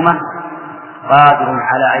المعلومة قادر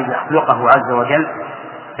على أن يخلقه عز وجل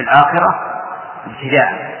في الآخرة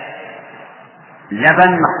ابتداء.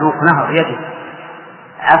 لبن مخلوق نهر يده،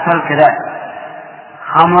 عسل كذلك،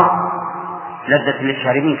 خمر لذة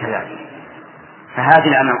للشاربين كذلك.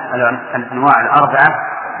 فهذه الأنواع 4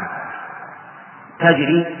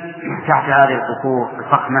 تجري تحت هذه القصور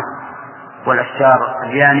الفخمة والأشجار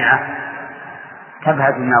اليانعة،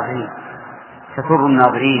 تبهج الناظرين، تسر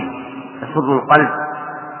الناظرين، تسر القلب،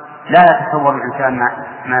 لا يتصور الإنسان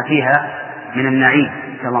ما فيها من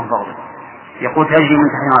النعيم كما انفضل. يقول تجري من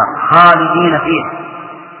تحتها خالدين فيها،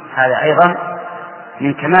 هذا أيضا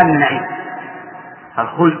من كمال النعيم،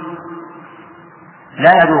 الخلد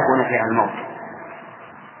لا يذوقون فيها الموت،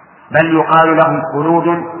 بل يقال لهم خلود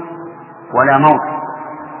ولا موت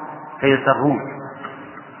فيسرون،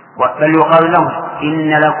 بل يقال لهم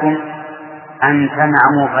إن لكم أن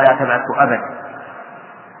تنعموا فلا تبعثوا أبدا،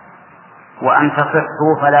 وأن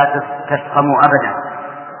تصحوا فلا تسقموا أبدا،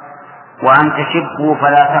 وأن تشبوا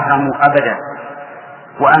فلا تهرموا أبدا،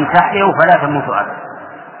 وأن تحيوا فلا تموتوا أبدا.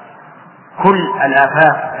 كل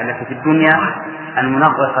الآفات التي في الدنيا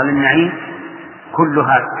المنغصة للنعيم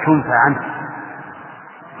كلها تنفى عنه،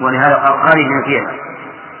 ولهذا قال خالدين فيها.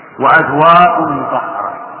 وأزواج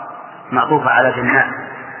مطهرة معطوفة على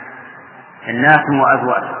جنات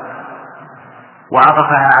وأزواج،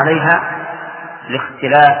 وعطفها عليها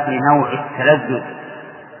لاختلاف نوع التلذذ.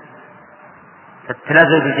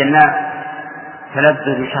 فالتلذذ بالجنات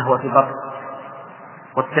تلذذ بشهوة البطن،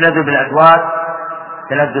 والتلذذ بالأزواج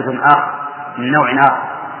تلذذ آخر من نوع آخر،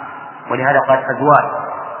 ولهذا قال أزواج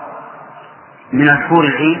من الحور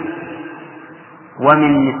العين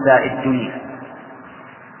ومن نساء الدنيا.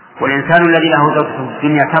 والإنسان الذي له زوجة في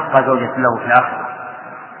الدنيا تبقى زوجة له في الآخرة،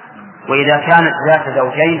 وإذا كانت ذات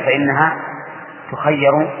زوجين فإنها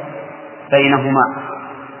تخير بينهما.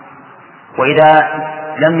 وإذا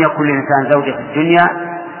لم يكن للإنسان زوجة في الدنيا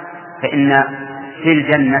فإن في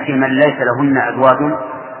الجنة من ليس لهن أزواج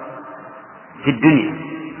في الدنيا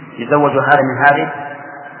يزوج هذا من هذه.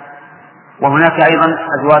 وهناك أيضا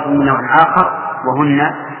أزواج من نوع آخر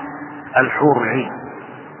وهن الحور العين.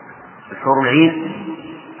 الحور العين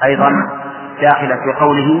أيضا داخلة في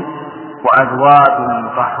قوله وأزواج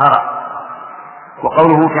مطهرة،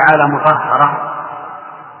 وقوله تعالى مطهرة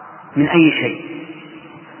من أي شيء؟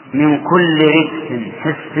 من كل رزق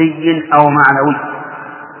حسي أو معنوي،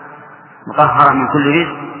 مطهرة من كل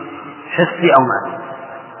رزق حسي أو معنوي.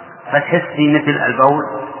 فالحسي مثل البول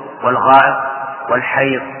والغائط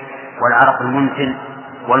والحيض والعرق المنتن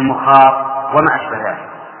والمخاط وما أشبه ذلك،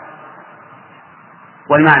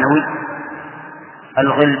 والمعنوي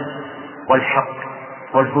الغل والحق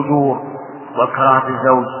والفجور وكراهة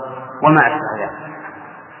الزوج وما أشبه ذلك.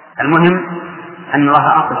 المهم أن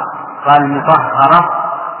الله أطلق قال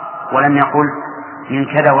مطهرة ولم يقل من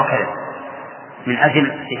كذا وكذا من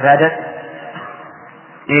أجل استفادة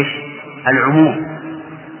العموم،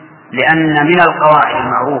 لأن من القواعد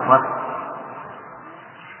المعروفة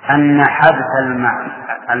أن حذف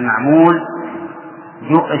المعمول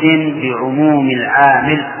يؤذن بعموم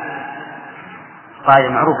العامل. قاعدة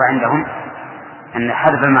معروفة عندهم أن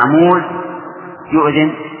حذف المعمول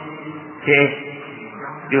يؤذن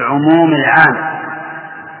بعموم العامل،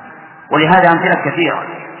 ولهذا أمثلة كثيرة.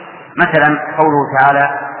 مثلا قوله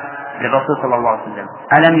تعالى للرسول صلى الله عليه وسلم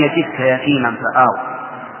ألم يجدك يتيما فآوى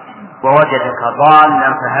ووجدك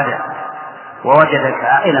ضالا فهدى ووجدك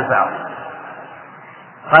عائلا فأغنى.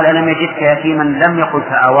 قال ألم يجدك يتيما لم يقل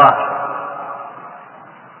فآواك،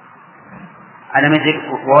 ألم يجدك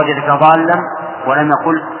ووجدك ضالا ولم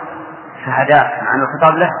يقل فهداك مع أن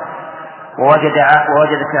الخطاب له،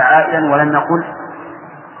 ووجدك عائلا ولم يقل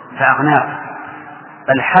فأغناك،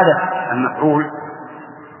 بل حدث المفعول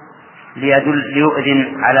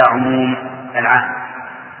ليؤذن على عموم العام.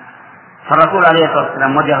 فالرسول عليه الصلاة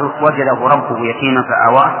والسلام وجده ربه يتيما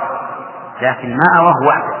فآواه، لكن ما آواه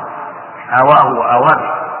وحده، آواه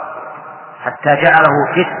وآواه حتى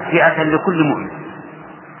جعله فئة لكل مؤمن.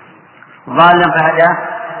 ضالا فهداه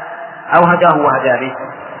أو هداه وهدى به،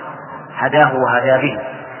 هداه وهدى به.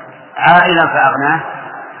 عائلا فأغناه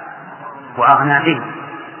وأغنى به.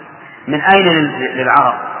 من أين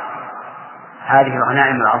للعرب هذه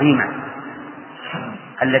الغنائم العظيمة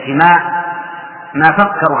التي ما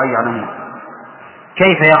فكروا أن يعلموها؟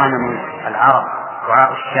 كيف يغنم العرب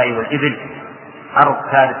رعاء الشاء والإبل أرض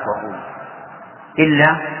ثالث وقوم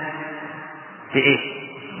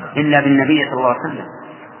إلا بالنبي صلى الله عليه وسلم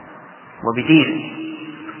وبدينه.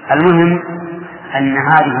 المهم أن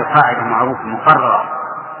هذه قاعدة معروفة مقررة،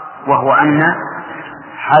 وهو أن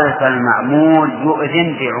حذف المعمول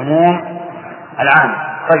يؤذن بعموم العام.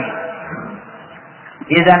 طيب،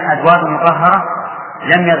 إذن أزواج مطهرة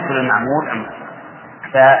لم يذكر المعمول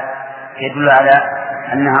فيدل على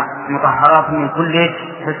أنها مطهرات من كل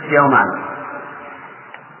حس أو معنى.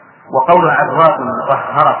 وقول أزواج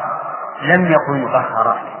مطهرة لم يكن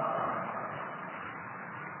مطهرات.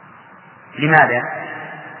 لماذا؟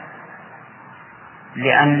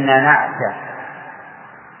 لأن نعت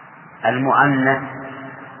المؤنث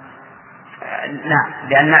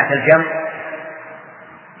لأن نعت الجمع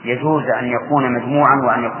يجوز أن يكون مجموعا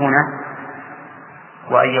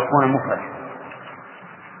وأن يكون مفردا،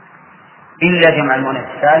 إلا جمع المؤنث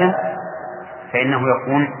السالم فإنه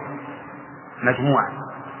يكون مجموعا.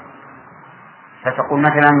 فتقول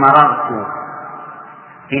مثلا مررت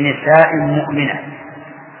بنساء مؤمنات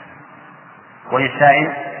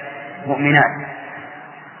ونساء مؤمنات،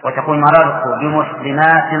 وتقول مررت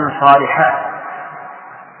بمسلمات صالحات،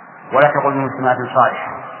 ولا تقول بمسلمات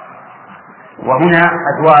صالحة. وهنا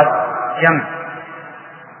أزواج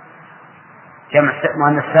جمع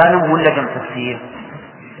مؤنث سالم ولا جمع تكسير؟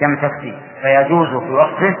 جمع تكسير، فيجوز في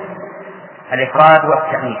وصفه الإفراد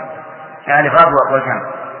والتأنيث، الإفراد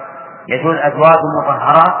والجمع. يجوز أزواج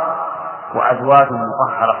مطهرات وأزواج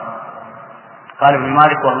مطهرة. قال ابن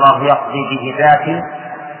مالك والله يقضي بهدات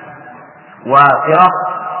وافرة،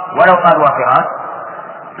 ولو قال وافرات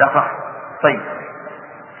لصح. طيب،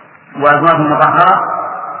 وأزواج مطهرة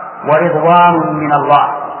ورضوان من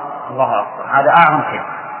الله. الله أكبر، هذا أعظم شيء.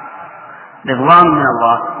 رضوان من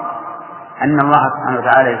الله أن الله سبحانه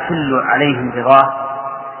وتعالى يحل عليهم رضاه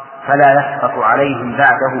فلا يسقط عليهم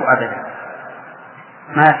بعده أبدا،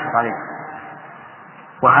 ما يسقط عليهم،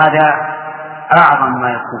 وهذا أعظم ما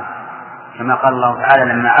يكون. كما قال الله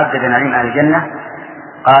تعالى لما عدد نعيم أهل الجنة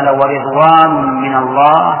قال ورضوان من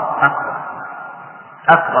الله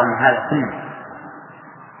أكبر من هذا كله،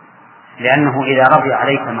 لأنه إذا رضي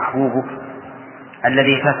عليك محبوبك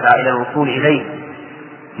الذي تسعى إلى الوصول إليه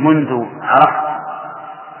منذ عرفت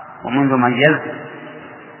ومنذ ميزت،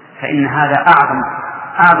 فإن هذا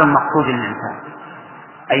أعظم مقصود للإنسان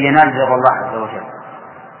أن ينال رضا الله عز وجل.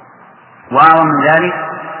 وأعظم من ذلك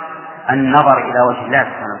النظر إلى وجه الله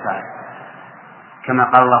سبحانه وتعالى، كما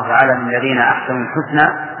قال الله تعالى للذين أحسنوا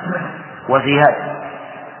الحسنى وزيادة.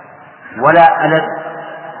 ولا ألذ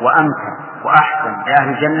وأمتع وأحسن لأهل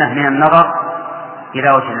الجنة من النظر إلى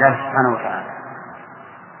وجه الله سبحانه وتعالى.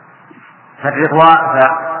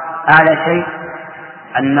 فأعلى شيء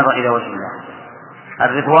النظر إلى وجه الله.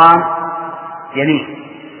 الرضوان يليه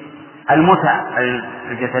المتع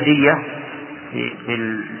الجسدية في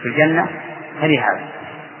الجنة هذه،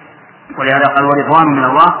 ولهذا قال ورضوان من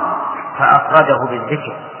الله فأفرده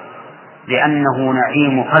بالذكر لأنه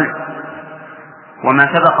نعيم قلب، وما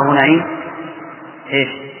سبقه نعيم إيش؟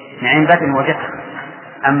 نعيم بدن وجسد،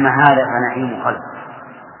 أما هذا فنعيم قلب.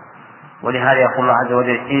 ولهذا يقول الله عز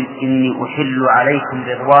وجل إني أحل عليكم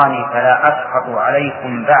رضواني فلا أسخط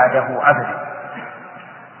عليكم بعده أبدا.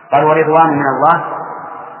 قال ورضوان من الله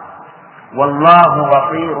والله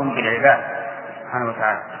بصير بالعباد سبحانه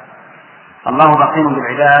وتعالى. الله بصير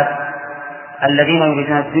بالعباد الذين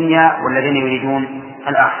يريدون الدنيا والذين يريدون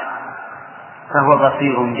الآخرة، فهو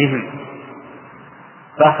بصير بهم.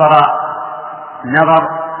 بصر نظر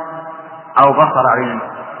أو بصر علم،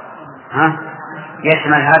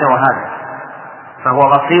 يشمل هذا وهذا، فهو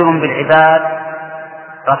بصير بالعباد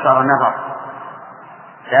بصر نظر،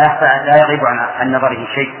 لا يغيب عن نظره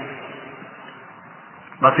شيء.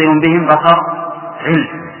 بصير بهم بصر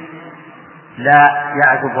علم لا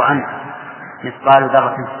يعزب عنه مثقال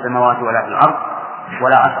ذرة في السماوات ولا في الأرض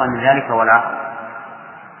ولا أصغر من ذلك ولا أكبر.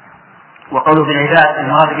 وقوله بالعباد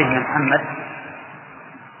المراد به من محمد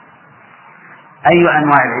أي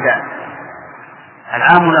أنواع العباد؟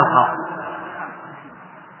 العام ولا الخاص؟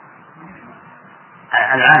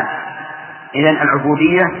 العام. إذن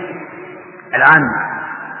العبودية العامة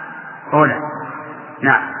أولى.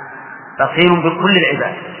 نعم، بصير بكل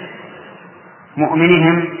العباد،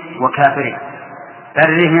 مؤمنهم وكافرهم،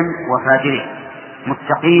 برهم وفاجرهم،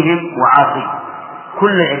 متقيهم وعاصيهم،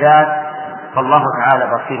 كل العباد فالله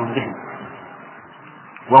تعالى بصير بهم.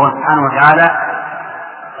 وهو سبحانه وتعالى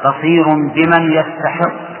بصير بمن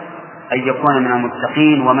يستحق أن يكون من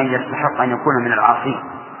المتقين ومن يستحق أن يكون من العاصين.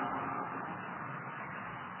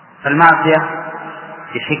 فالمعصية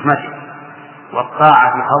بحكمته والطاعة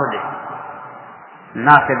بفضله،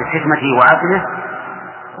 المعصية بحكمته وعدله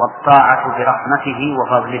والطاعة برحمته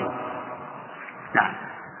وفضله. نعم.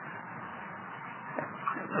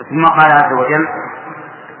 ثم قال عز وجل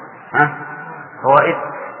هو إذ.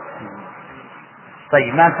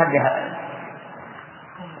 طيب ما نخليها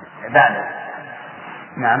بعد.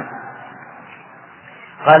 نعم.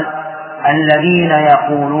 قال الذين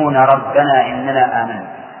يقولون ربنا إننا آمنا،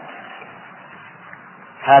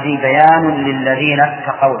 هذه بيان للذين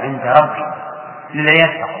اتقوا عند ربهم، للذين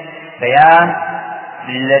اتقوا، بيان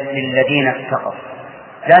للذين اتقوا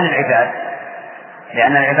لا للعباد،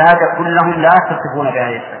 لأن العباد كلهم لا يتصفون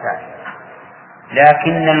بهذه الصفات،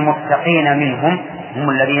 لكن المتقين منهم هم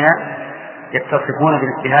الذين يتصفون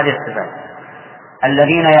بهذه الصفات.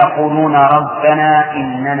 الذين يقولون ربنا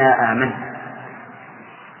إننا آمنا،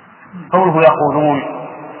 قوله يقولون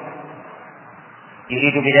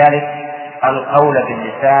يريد بذلك القول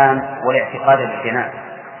باللسان والاعتقاد بالجنان،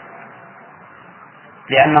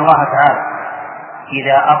 لأن الله تعالى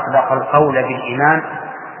إذا أطلق القول بالإيمان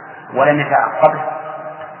ولم يتعقبه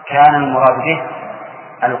كان المراد به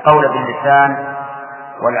القول باللسان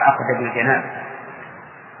والعقد بالجنان.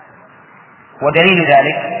 ودليل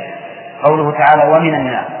ذلك قوله تعالى ومن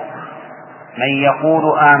الناس من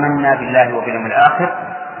يقول آمنا بالله وباليوم الآخر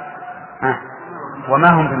وما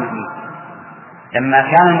هم بمؤمنين. لما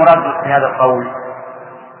كان المراد بهذا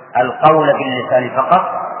القول باللسان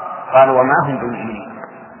فقط قالوا وما هم بمؤمنين.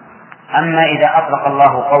 أما إذا أطلق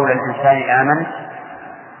الله قول الإنسان آمن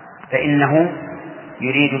فإنه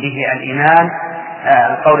يريد به الإيمان،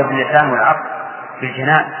 القول باللسان والعقد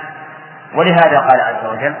بالجنان. ولهذا قال عز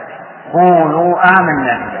وجل قولوا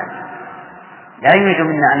آمنا بالله، لا يريد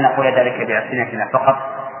منا أن نقول ذلك بألسنتنا فقط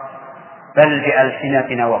بل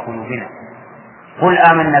بألسنتنا وقلوبنا. قل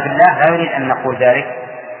آمنا بالله لا يريد أن نقول ذلك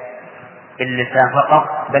باللسان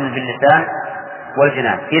فقط بل باللسان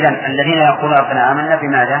والجنان. إذن الذين يقولون ربنا آمنا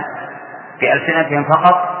بماذا؟ بألسنتهم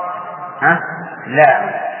فقط؟ لا،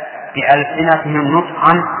 بألسنتهم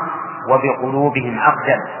نطقا وبقلوبهم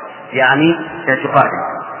عقدا، يعني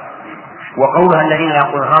اعتقادا. وقولها الذين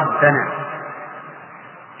يقول ربنا،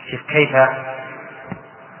 شوف كيف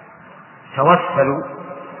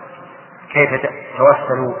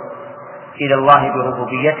توسلوا إلى الله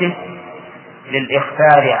بربوبيته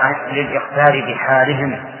للإخبار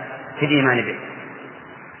بحالهم في الإيمان به،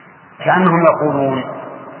 كأنهم يقولون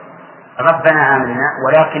ربنا آمنا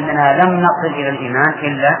ولكننا لم نصل إلى الإيمان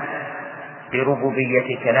إلا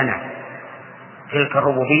بربوبيتك لنا، تلك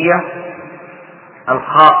الربوبية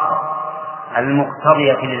الخاصة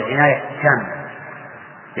المقتضية للعناية التامة.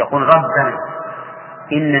 يقول ربنا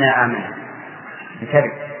إننا آمنا،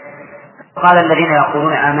 انتبه. قال الذين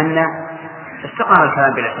يقولون آمنا استقام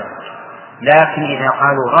الكلام بلا شك، لكن إذا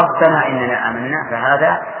قالوا ربنا إننا آمنا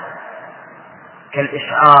فهذا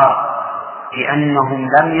كالإشعار بأنهم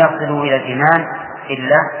لم يصلوا إلى الإيمان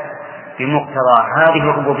إلا بمقتضى هذه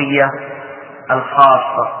الربوبية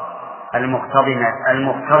الخاصة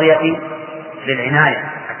المقتضية للعناية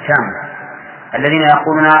التامة. الذين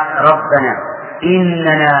يقولون ربنا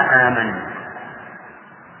إننا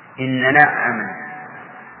آمنا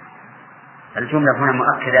الجملة هنا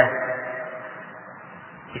مؤكدة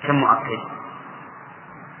بكم مؤكد؟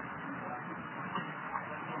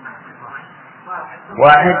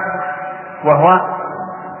 واحد، وهو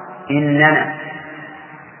إننا،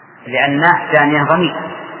 لأن ثانية ضمير،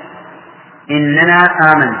 إننا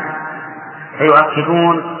آمنا،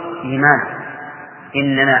 فيؤكدون إيمانا،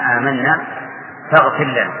 إننا آمنا فاغفر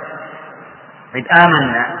لنا. طيب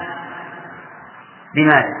آمنا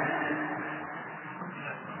بماذا؟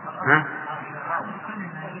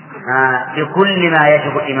 بكل ما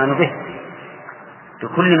يجب الإيمان به،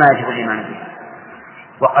 بكل ما يجب الإيمان به.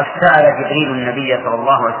 وقد سأل جبريل النبي صلى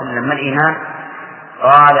الله عليه وسلم ما الإيمان؟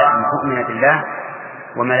 قال أن تؤمن بالله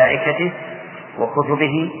وملائكته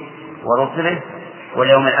وكتبه ورسله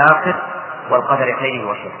واليوم الآخر والقدر خيره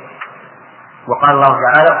وشره. وقال الله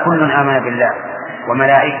تعالى كل آمن بالله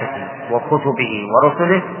وملائكته وكتبه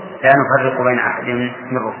ورسله لا نفرق بين أحد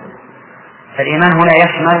من رسله. فالإيمان هنا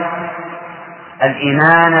يشمل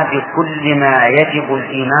الإيمان بكل ما يجب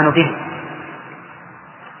الإيمان به،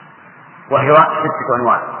 وهي 6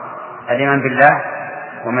 أنواع: الإيمان بالله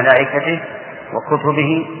وملائكته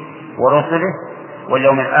وكتبه ورسله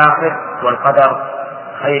واليوم الآخر والقدر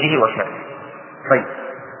خيره وشره. طيب،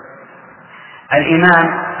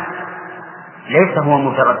 الإيمان ليس هو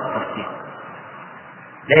مجرد التصديق،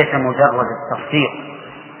 ليس مجرد التصديق،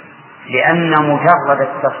 لأن مجرد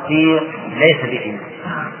التصديق ليس بإيمان.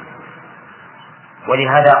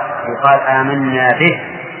 ولهذا يقال آمنا به،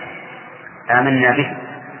 آمنا به،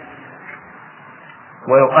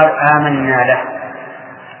 ويقال آمنا له،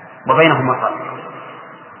 وبينهما فرق،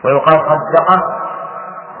 ويقال صدق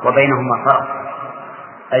وبينهما فرق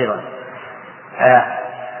أيضا.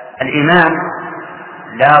 الإيمان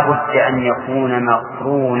لا بد أن يكون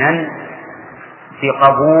مقرونا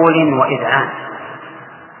بقبول وإذعان،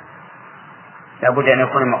 لا بد أن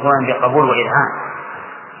يكون مقرونا بقبول وإذعان،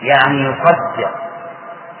 يعني يصدق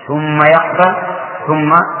ثم يقبل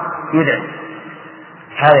ثم يذعن،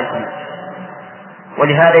 هذا الإيمان.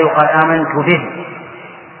 ولهذا يقال آمنت به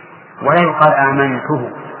ولا يقال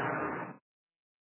آمنته،